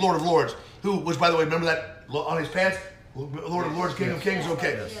of kings, Lord of lords, which, by the way, remember that on his pants, Lord of Lords, King of Kings,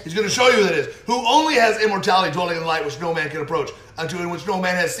 okay. He's going to show you who that is. Who only has immortality dwelling in the light which no man can approach, unto in which no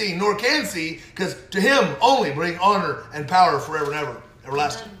man has seen, nor can see, because to him only bring honor and power forever and ever,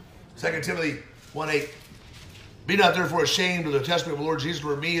 everlasting. 2 Timothy 1:8. Be not therefore ashamed of the testimony of the Lord Jesus,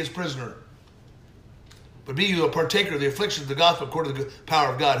 nor me his prisoner. But be you a partaker of the afflictions of the gospel according to the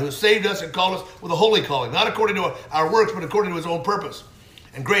power of God, who has saved us and called us with a holy calling, not according to our works, but according to his own purpose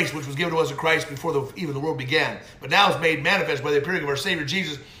and grace, which was given to us in Christ before even the world began, but now is made manifest by the appearing of our Savior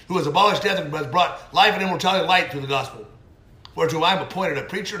Jesus, who has abolished death and has brought life and immortality light through the gospel. Whereto I am appointed a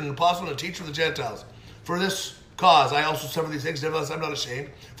preacher and an apostle and a teacher of the Gentiles. For this cause I also suffer these things, nevertheless I am not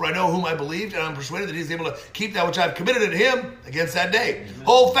ashamed, for I know whom I believed, and I am persuaded that he is able to keep that which I have committed unto him against that day. Amen.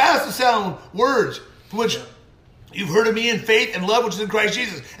 Hold fast the sound words which you've heard of me in faith and love which is in Christ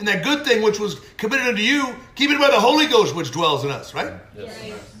Jesus. And that good thing which was committed unto you, keep it by the Holy Ghost which dwells in us. Right? Yes.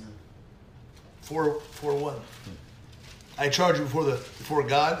 4:1. I charge you before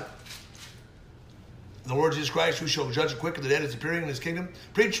God and the Lord Jesus Christ, who shall judge the quick and the dead, is appearing in his kingdom.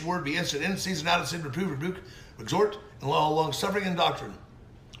 Preach the word, be instant in season, out of sin, rebuke, exhort, and all long suffering and doctrine.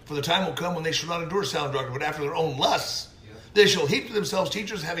 For the time will come when they shall not endure sound doctrine, but after their own lusts, they shall heap to themselves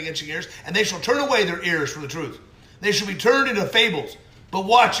teachers having itching ears, and they shall turn away their ears from the truth. They shall be turned into fables. But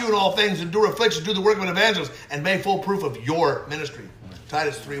watch you in all things, endure affliction, do the work of an evangelist, and make full proof of your ministry.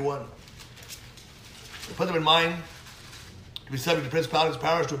 Titus 3:1. Put them in mind to be subject to principalities,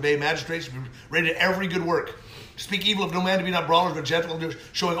 powers, to obey magistrates, to be ready to every good work. To speak evil of no man, to be not brawlers, but gentle,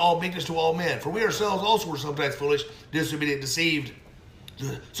 showing all meekness to all men. For we ourselves also were sometimes foolish, disobedient, deceived,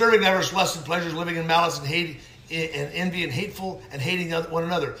 serving diverse lusts and pleasures, living in malice and hate, and envy and hateful, and hating one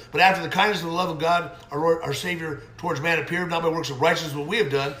another. But after the kindness and the love of God, our Savior towards man appeared, not by works of righteousness what we have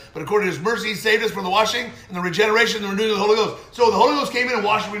done, but according to his mercy he saved us from the washing and the regeneration and the renewing of the Holy Ghost. So the Holy Ghost came in and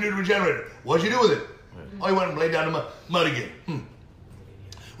washed, renewed, and regenerated. What did you do with it? Oh, he went and laid down in the mud again.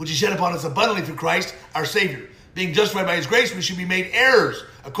 Which he shed upon us abundantly through Christ our Savior. Being justified by his grace, we should be made heirs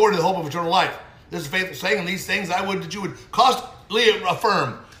according to the hope of eternal life. This is a faithful saying, and these things I would that you would constantly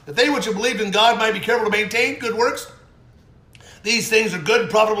affirm, that they which have believed in God might be careful to maintain good works. These things are good and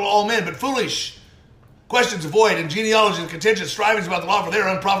profitable to all men, but foolish questions avoid, and genealogies and contentions, strivings about the law, for they are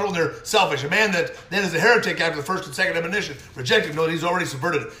unprofitable and they're selfish. A man that then is a heretic after the first and second admonition, rejecting, knowing he's already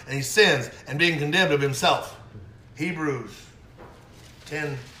subverted, and he sins, and being condemned of himself. Hebrews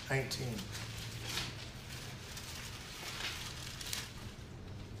 10:19.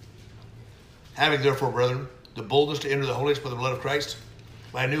 Having therefore, brethren, the boldness to enter the holiest by the blood of Christ,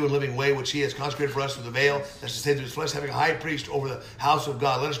 by a new and living way which he has consecrated for us through the veil, that's to say through his flesh, having a high priest over the house of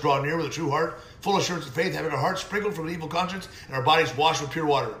God. Let us draw near with a true heart, full assurance of faith, having our hearts sprinkled from an evil conscience and our bodies washed with pure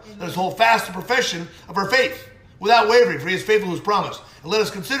water. Let us hold fast the profession of our faith without wavering, for he is faithful who has promised. And let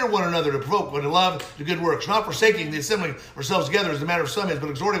us consider one another to provoke one to love, to good works, not forsaking the assembling ourselves together as the matter of some is, but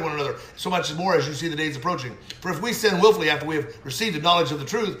exhorting one another, so much more as you see the days approaching. For if we sin willfully after we have received the knowledge of the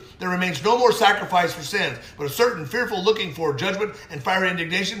truth, there remains no more sacrifice for sins, but a certain fearful looking for judgment and fiery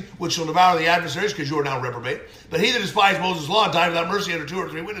indignation, which shall devour the adversaries, because you are now reprobate. But he that despised Moses' law died without mercy under 2 or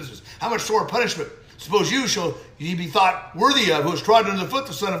 3 witnesses. How much sore punishment suppose you shall ye be thought worthy of, who has trodden under the foot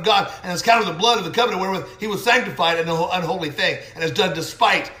the Son of God, and has counted the blood of the covenant wherewith he was sanctified an unholy thing, and has done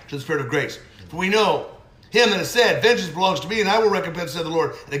despite to the Spirit of grace. For we know him that has said, vengeance belongs to me, and I will recompense, said the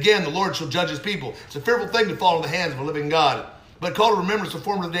Lord. And again, the Lord shall judge his people. It's a fearful thing to fall in the hands of a living God. But call to remembrance the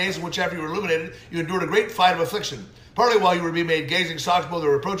former days in which after you were illuminated, you endured a great fight of affliction. Partly while you were being made gazing stocks both of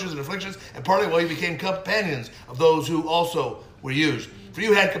reproaches and afflictions, and partly while you became companions of those who also were used. For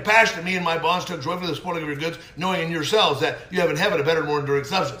you had compassion on me and my bonds, took joyfully the spoiling of your goods, knowing in yourselves that you have in heaven a better and more enduring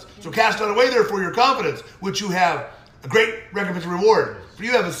substance. So cast not away therefore your confidence, which you have a great recompense and reward. For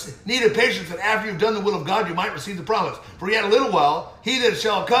you have a need of patience, that after you have done the will of God, you might receive the promise. For yet a little while, he that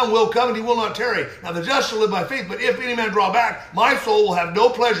shall come will come, and he will not tarry. Now the just shall live by faith, but if any man draw back, my soul will have no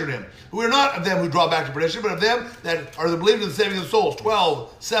pleasure in him. We are not of them who draw back to perdition, but of them that are the believers in the saving of souls.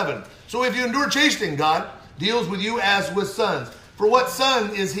 12:7. So if you endure chastening, God deals with you as with sons. For what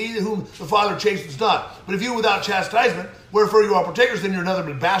son is he whom the Father chastens not? But if you without chastisement, wherefore you are partakers, then you're nothing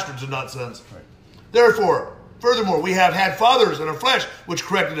but bastards and not sons. Right. Therefore, furthermore, we have had fathers in our flesh which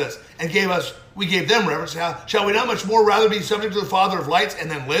corrected us and we gave them reverence. Shall we not much more rather be subject to the Father of lights and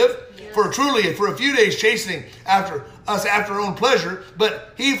then live? Yeah. For truly, for a few days chastening after our own pleasure,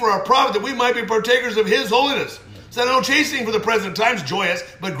 but he for our profit, that we might be partakers of his holiness. So no chastening for the present times joyous,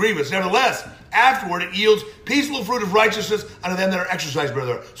 but grievous. Nevertheless, afterward it yields peaceful fruit of righteousness unto them that are exercised,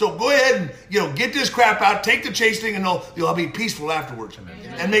 brother. So go ahead and get this crap out, take the chastening, and you'll be peaceful afterwards. Amen.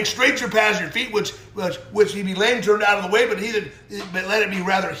 And make straight your paths, your feet, which ye be lame turned out of the way, but let it be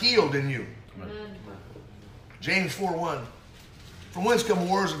rather healed in you. Amen. James 4:1. From whence come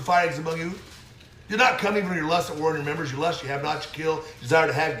wars and fightings among you? Do not come even your lust at war in your members. You lust, you have not, you kill. You desire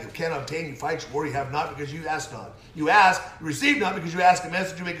to have, you cannot obtain. You fight, you war, you have not, because you ask not. You ask, you receive not, because you ask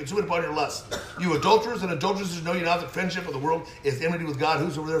amiss, that you may consume it upon your lust. You adulterers and adulteresses, know you not that friendship of the world is enmity with God.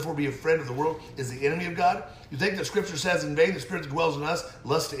 Whosoever therefore be a friend of the world is the enemy of God. You think that Scripture says in vain, the Spirit that dwells in us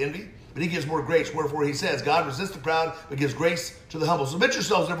lusts to envy? But he gives more grace. Wherefore he says, God resists the proud, but gives grace to the humble. Submit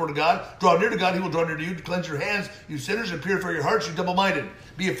yourselves therefore to God. Draw near to God, he will draw near to you. To cleanse your hands, you sinners, and purify your hearts, you double-minded.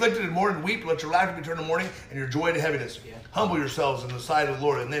 Be afflicted and mourn and weep. Let your laughter be turned to mourning, and your joy to heaviness. Yeah. Humble yourselves in the sight of the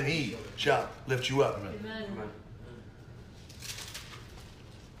Lord, and then he shall lift you up. Amen. Amen.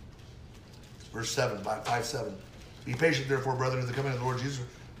 Verse 7, 5:7. Be patient, therefore, brethren, in the coming of the Lord Jesus.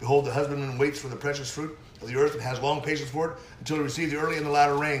 Behold, the husbandman waits for the precious fruit of the earth and has long patience for it until he receive the early and the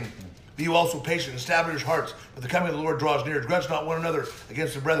latter rain. Be you also patient and establish your hearts, for the coming of the Lord draws near. Grudge not one another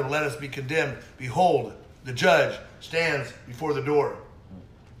against the brethren, let us be condemned. Behold, the judge stands before the door.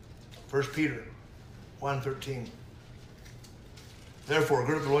 1 Peter 1:13. Therefore,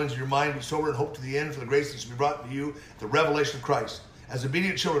 gird up the loins of your mind, be sober, and hope to the end for the grace that shall be brought to you, the revelation of Christ. As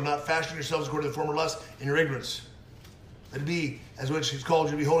obedient children, not fashioning yourselves according to the former lust in your ignorance. Let it be, as which he's called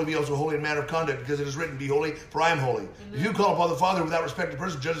you to be holy, be also holy in manner of conduct, because it is written, be holy, for I am holy. Amen. If you call upon the Father without respect to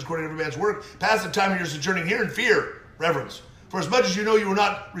person, judges according to every man's work, pass the time of your sojourning here in fear, reverence. For as much as you know you were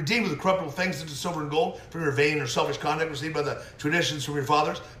not redeemed with the corruptible things such as silver and gold from your vain or selfish conduct received by the traditions from your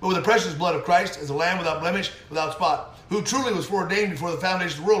fathers, but with the precious blood of Christ as a lamb without blemish, without spot, who truly was foreordained before the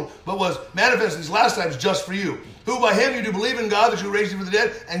foundation of the world, but was manifest these last times just for you, who by him you do believe in God, that you raised him from the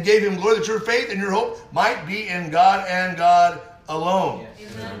dead, and gave him glory, that your faith and your hope might be in God and God alone.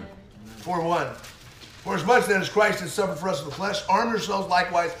 Yes. Amen. 4:1. For as much then as Christ has suffered for us in the flesh, arm yourselves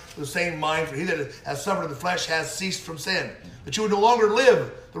likewise with the same mind, for he that has suffered in the flesh has ceased from sin, that you would no longer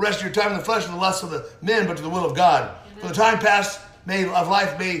live the rest of your time in the flesh to the lusts of the men, but to the will of God. Amen. For the time past of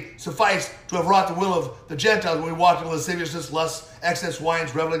life may suffice to have wrought the will of the Gentiles when we walked in lasciviousness, lusts, excess,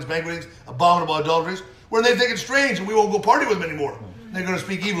 wines, revelings, banquetings, abominable adulteries, where they think it strange and we won't go party with them anymore. Mm-hmm. They're going to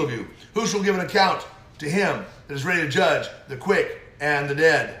speak evil of you. Who shall give an account to him that is ready to judge the quick and the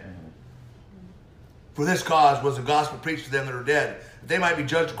dead? For this cause was the gospel preached to them that are dead, that they might be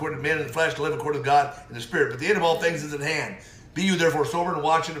judged according to men in the flesh, to live according to God in the spirit. But the end of all things is at hand. Be you therefore sober and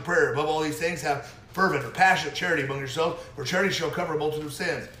watch into prayer. Above all these things, have fervent or passionate charity among yourselves, for charity shall cover a multitude of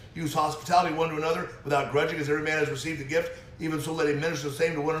sins. Use hospitality one to another without grudging, as every man has received a gift. Even so let him minister the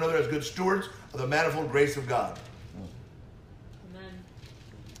same to one another as good stewards of the manifold grace of God. Amen.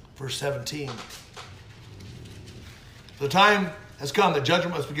 Verse 17. The time has come that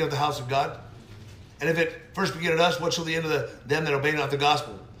judgment must begin at the house of God. And if it first begin at us, what shall the end of them that obey not the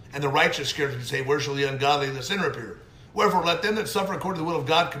gospel? And the righteous scarcely say, where shall the ungodly and the sinner appear? Wherefore let them that suffer according to the will of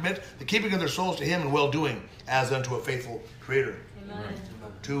God commit the keeping of their souls to him in well-doing, as unto a faithful Creator. Amen.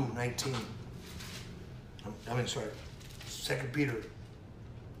 2:19. 2 Peter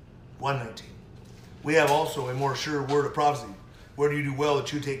 1:19. We have also a more sure word of prophecy. Where do you do well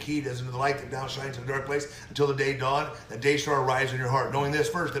that you take heed as into the light that now shines in a dark place until the day dawn, that day star arise in your heart, knowing this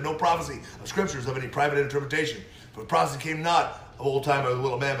first, that no prophecy of Scripture is of any private interpretation. For prophecy came not of old time by the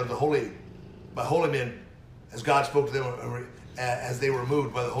will of man, but by holy men, as God spoke to them as they were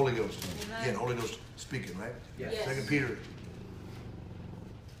moved by the Holy Ghost. Amen. Again, Holy Ghost speaking, right? Yes. 2 Peter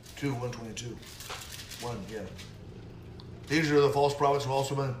 2:1-22. 1, yeah. These are the false prophets who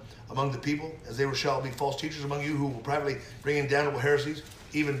also been among the people, as they shall be false teachers among you, who will privately bring in damnable heresies,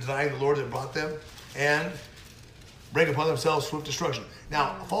 even denying the Lord that brought them, and bring upon themselves swift destruction.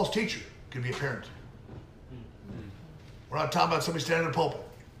 Now, a false teacher could be a parent. We're not talking about somebody standing in the pulpit.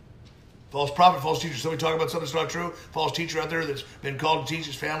 False prophet, false teacher. Somebody talking about something that's not true. False teacher out there that's been called to teach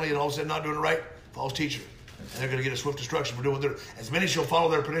his family and all of a sudden not doing it right. False teacher. And they're going to get a swift destruction for doing what they're. As many shall follow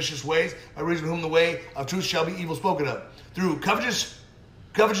their pernicious ways, by reason of whom the way of truth shall be evil spoken of. Through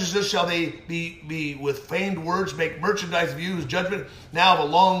covetousness shall they be with feigned words make merchandise of you, whose judgment now of a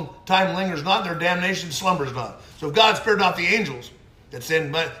long time lingers not, and their damnation slumbers not. So if God spared not the angels that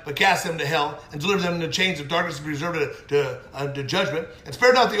sinned, but cast them to hell, and delivered them into chains of darkness and preserved to judgment, and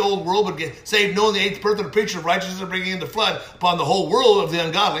spared not the old world, but saved Noah in the eighth birth of the preacher of righteousness, and bringing in the flood upon the whole world of the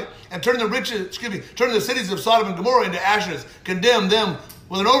ungodly, and turned the cities of Sodom and Gomorrah into ashes, condemned them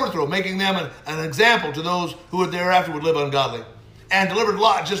with an overthrow, making them an example to those who would thereafter would live ungodly. And delivered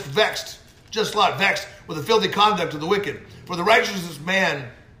Lot, just vexed with the filthy conduct of the wicked. For the righteous man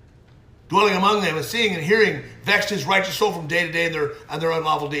dwelling among them, and seeing and hearing, vexed his righteous soul from day to day in their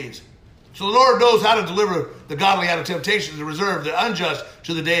unlawful deeds. So the Lord knows how to deliver the godly out of temptations, and reserve the unjust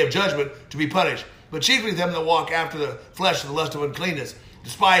to the day of judgment to be punished. But chiefly them that walk after the flesh and the lust of uncleanness,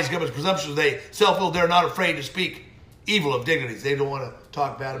 despise government's presumptions. They self-will. They're not afraid to speak evil of dignities. They don't want to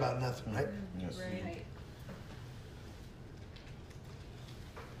talk bad about nothing, right? Yes. Right.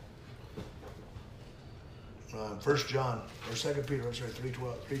 1 John, or 2 Peter, I'm sorry,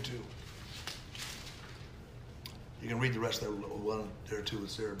 3:2. You can read the rest of that one there too,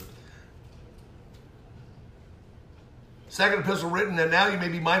 it's there. But second epistle written, that now you may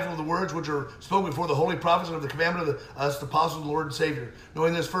be mindful of the words which are spoken before the holy prophets and of the commandment of us, the apostles of the Lord and Savior.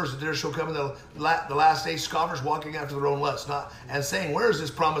 Knowing this first, that there shall come in the last days scoffers walking after their own lusts, not and saying, where is this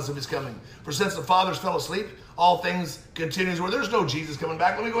promise of his coming? For since the fathers fell asleep, all things continue where there's no Jesus coming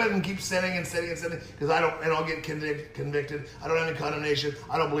back. Let me go ahead and keep sinning and sinning and sinning, because I'll get convicted. I don't have any condemnation.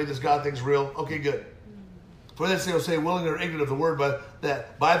 I don't believe this God thing's real. Okay, good. For this they'll say, willing or ignorant of the word, but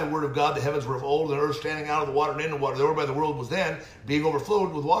that by the word of God the heavens were of old, and the earth standing out of the water and in the water, whereby the world was then, being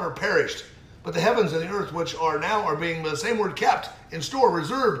overflowed with water, perished. But the heavens and the earth, which are now, are being, by the same word, kept in store,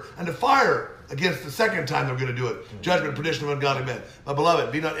 reserved, unto fire against the second time they're going to do it. Judgment, perdition of ungodly men. My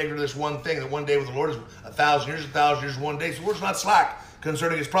beloved, be not ignorant of this one thing, that one day with the Lord is 1,000 years, 1,000 years, one day. So the Lord's not slack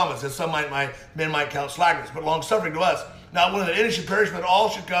concerning his promise, as some men might count slackness, but long-suffering to us, not willing that any should perish, but all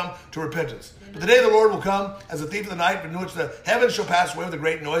should come to repentance. But the day of the Lord will come as a thief of the night, in which the heavens shall pass away with a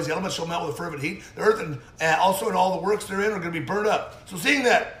great noise, the elements shall melt with a fervent heat, the earth and also and all the works therein are going to be burned up. So seeing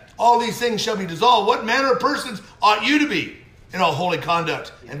that all these things shall be dissolved, what manner of persons ought you to be in all holy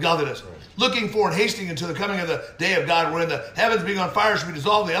conduct and godliness, looking for and hastening until the coming of the day of God, wherein the heavens being on fire shall be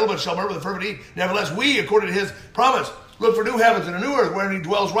dissolved, the elements shall melt with a fervent heat. Nevertheless, we, according to his promise, look for new heavens and a new earth, wherein he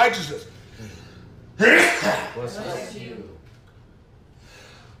dwells righteousness. Bless you.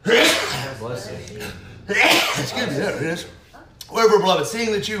 Bless you. Excuse me, there it is. Wherefore, beloved,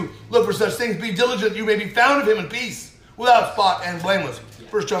 seeing that you look for such things, be diligent, you may be found of him in peace, without spot and blameless.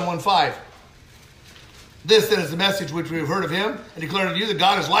 1 John 1:5. This then is the message which we have heard of him, and declared unto you, that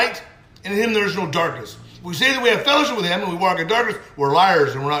God is light, and in him there is no darkness. If we say that we have fellowship with him, and we walk in darkness, we're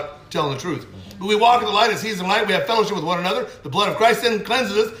liars, and we're not telling the truth. But we walk in the light as he is in light, we have fellowship with one another. The blood of Christ then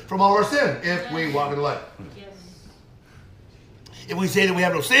cleanses us from all our sin, if we walk in the light. Yes. If we say that we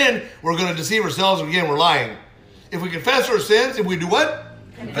have no sin, we're going to deceive ourselves, and again, we're lying. If we confess our sins, if we do what?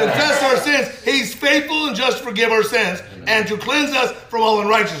 Confess our sins, he's faithful and just to forgive our sins and to cleanse us from all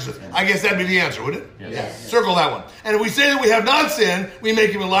unrighteousness. I guess that'd be the answer, wouldn't it? Yes. Circle that one. And if we say that we have not sinned, we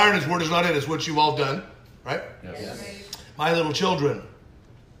make him a liar and his word is not in us, which you've all done. Right? Yes. My little children,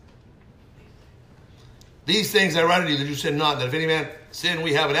 these things I write unto you, that you sin not, that if any man sin,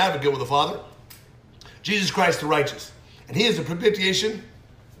 we have an advocate with the Father, Jesus Christ the righteous. And he is the propitiation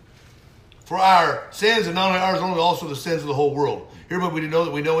for our sins, and not only ours only, also the sins of the whole world. Hereby we do know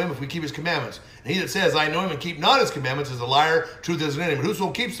that we know him if we keep his commandments. And he that says, I know him, and keep not his commandments, is a liar, truth isn't in him. But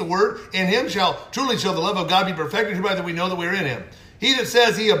whoso keeps the word in him shall the love of God be perfected, hereby that we know that we are in him. He that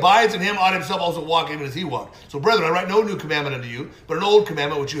says he abides in him ought himself also walk even as he walked. So brethren, I write no new commandment unto you, but an old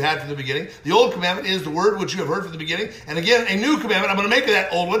commandment which you had from the beginning. The old commandment is the word which you have heard from the beginning. And again, a new commandment, I'm going to make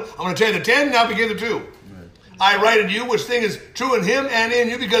that old one. I'm going to tell you the 10, now begin the 2. I write unto you, which thing is true in him and in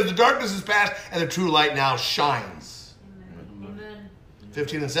you, because the darkness is past, and the true light now shines. Amen.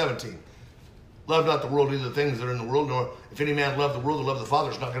 15 and 17. Love not the world, neither the things that are in the world, nor if any man love the world, the love of the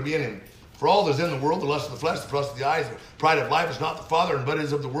Father is not going to be in him. For all that is in the world, the lust of the flesh, the lust of the eyes, the pride of life is not the Father, but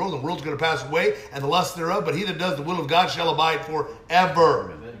is of the world. And the world's going to pass away, and the lust thereof. But he that does the will of God shall abide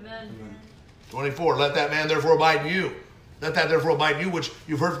forever. Amen. 24. Let that man therefore abide in you. Let that therefore abide in you, which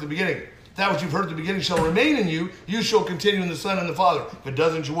you've heard from the beginning. That which you've heard at the beginning shall remain in you. You shall continue in the Son and the Father. If it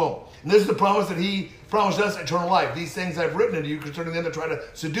doesn't, you won't. And this is the promise that he promised us, eternal life. These things I've written unto you concerning them that try to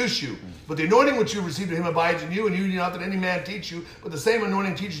seduce you. But the anointing which you received of him abides in you, and you need not that any man teach you. But the same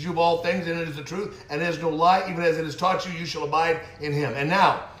anointing teaches you of all things, and it is the truth, and it is no lie. Even as it has taught you, you shall abide in him. And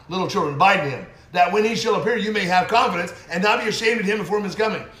now, little children, abide in him, that when he shall appear, you may have confidence, and not be ashamed of him before him is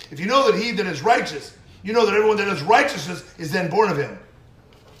coming. If you know that he that is righteous, you know that everyone that is righteousness is then born of him.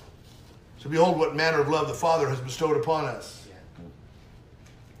 So behold what manner of love the Father has bestowed upon us.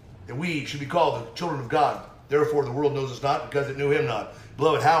 And we should be called the children of God. Therefore the world knows us not, because it knew him not.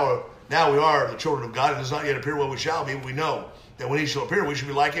 Beloved, how now we are the children of God. It does not yet appear what we shall be, but we know that when he shall appear, we shall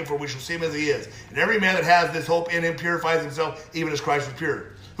be like him, for we shall see him as he is. And every man that has this hope in him purifies himself, even as Christ was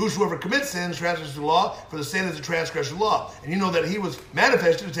pure. Whosoever commits sins transgresses the law, for the sin is the transgression of the law. And you know that he was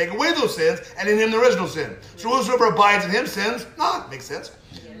manifested to take away those sins, and in him there is no sin. So whosoever abides in him sins not. Makes sense?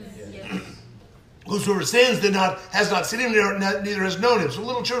 Yes. Whosoever sins has not seen him, neither has known him. So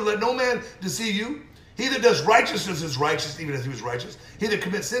little children, let no man deceive you. He that does righteousness is righteous, even as he was righteous. He that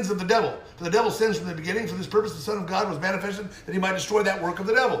commits sins of the devil. For the devil sins from the beginning. For this purpose the Son of God was manifested, that he might destroy that work of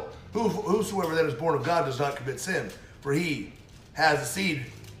the devil. Whosoever that is born of God does not commit sin. For he has the seed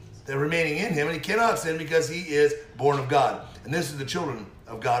that remaining in him, and he cannot sin because he is born of God. And this is the children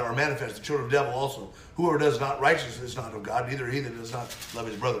of God are manifest, the children of the devil also. Whoever does not righteousness is not of God, neither he that does not love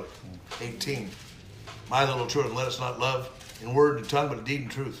his brother. 18. My little children, let us not love in word and tongue, but in deed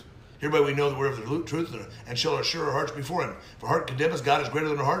and truth. Hereby we know that we're of the truth, and shall assure our hearts before him. For heart condemns, God is greater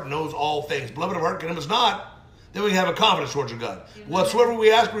than the heart, and knows all things. Beloved, of heart condemn us not, then we can have a confidence towards God. Amen. Whatsoever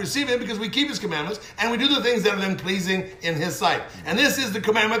we ask, we receive him, because we keep his commandments, and we do the things that are then pleasing in his sight. And this is the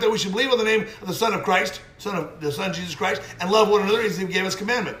commandment, that we should believe on the name of the Son of Christ, the Son Jesus Christ, and love one another as he gave us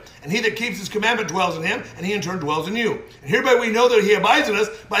commandment. And he that keeps his commandment dwells in him, and he in turn dwells in you. And hereby we know that he abides in us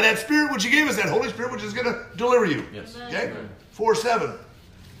by that Spirit which he gave us, that Holy Spirit which is going to deliver you. Yes. Okay? 4:7.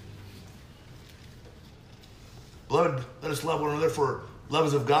 Beloved, let us love one another, for love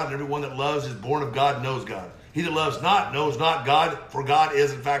is of God, and everyone that loves is born of God and knows God. He that loves not knows not God, for God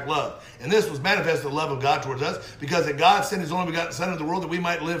is in fact love. And this was manifest the love of God towards us, because that God sent his only begotten Son into the world that we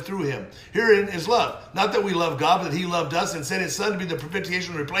might live through him. Herein is love. Not that we love God, but that he loved us and sent his Son to be the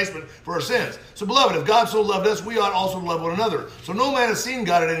propitiation and replacement for our sins. So beloved, if God so loved us, we ought also to love one another. So no man has seen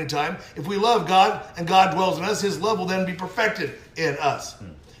God at any time. If we love God and God dwells in us, his love will then be perfected in us.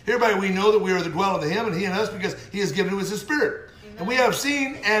 Hereby we know that we are the dwelling of him, and he in us, because he has given to us his Spirit. And we have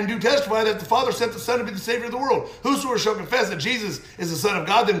seen and do testify that the Father sent the Son to be the Savior of the world. Whosoever shall confess that Jesus is the Son of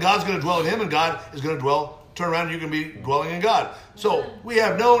God, then God's going to dwell in him, and God is going to turn around, and you can be dwelling in God. So we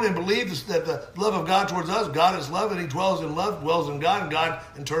have known and believed that the love of God towards us, God is love, and he dwells in love, dwells in God, and God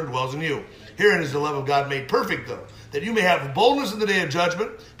in turn dwells in you. Herein is the love of God made perfect, though, that you may have boldness in the day of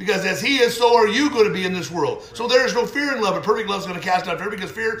judgment, because as he is, so are you going to be in this world. So there is no fear in love, but perfect love is going to cast out fear,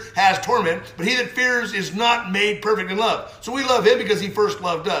 because fear has torment, but he that fears is not made perfect in love. So we love him because he first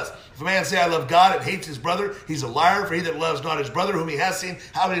loved us. If a man say, I love God, and hates his brother, he's a liar, for he that loves not his brother whom he has seen,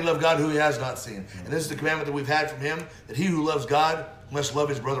 how can he love God who he has not seen? And this is the commandment that we've had from him, that he who loves God must love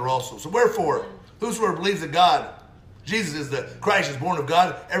his brother also. So wherefore, whosoever believes that God, Jesus is the Christ, is born of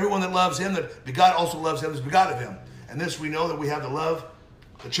God, everyone that loves him that begot also loves him that is begot of him. And this we know, that we have to love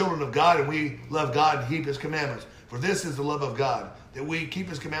the children of God, and we love God and keep his commandments. For this is the love of God, that we keep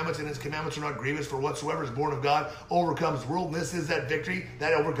his commandments, and his commandments are not grievous. For whatsoever is born of God overcomes the world. And this is that victory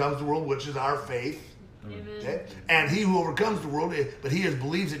that overcomes the world, which is our faith. Amen. Okay? And he who overcomes the world, but he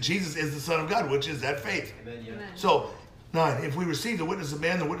believes that Jesus is the Son of God, which is that faith. Amen. Yeah. Amen. So, 9, if we receive the witness of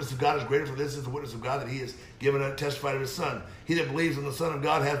man, the witness of God is greater, for this is the witness of God, that he has given and testified of his Son. He that believes in the Son of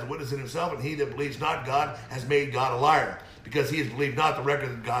God has the witness in himself, and he that believes not God has made God a liar, because he has believed not the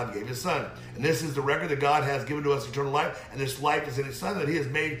record that God gave his Son. And this is the record that God has given to us eternal life, and this life is in his Son, that he has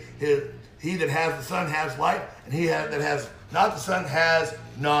made he that has the Son has life, and he that has not the Son has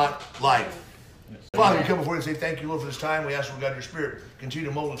not life. Father, we come before you and say thank you, Lord, for this time. We ask, Lord God, your Spirit continue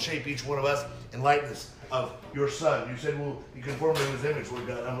to mold and shape each one of us in likeness of your Son. You said we'll be conformed to his image, Lord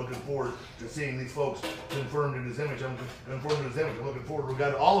God. I'm looking forward to seeing these folks conformed in his image. I'm conformed to his image. I'm looking forward, Lord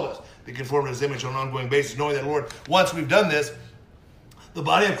God, to all of us be conformed to his image on an ongoing basis, knowing that, Lord, once we've done this, the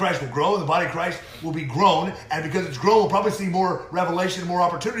body of Christ will grow, and the body of Christ will be grown, and because it's grown, we'll probably see more revelation, more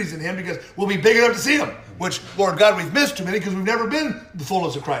opportunities in him, because we'll be big enough to see him, which, Lord God, we've missed too many, because we've never been the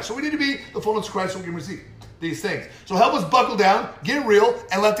fullness of Christ. So we need to be the fullness of Christ so we can receive these things. So help us buckle down, get real,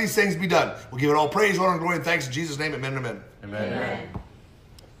 and let these things be done. We'll give it all praise, honor, and glory, and thanks in Jesus' name. Amen and amen. Amen. Amen.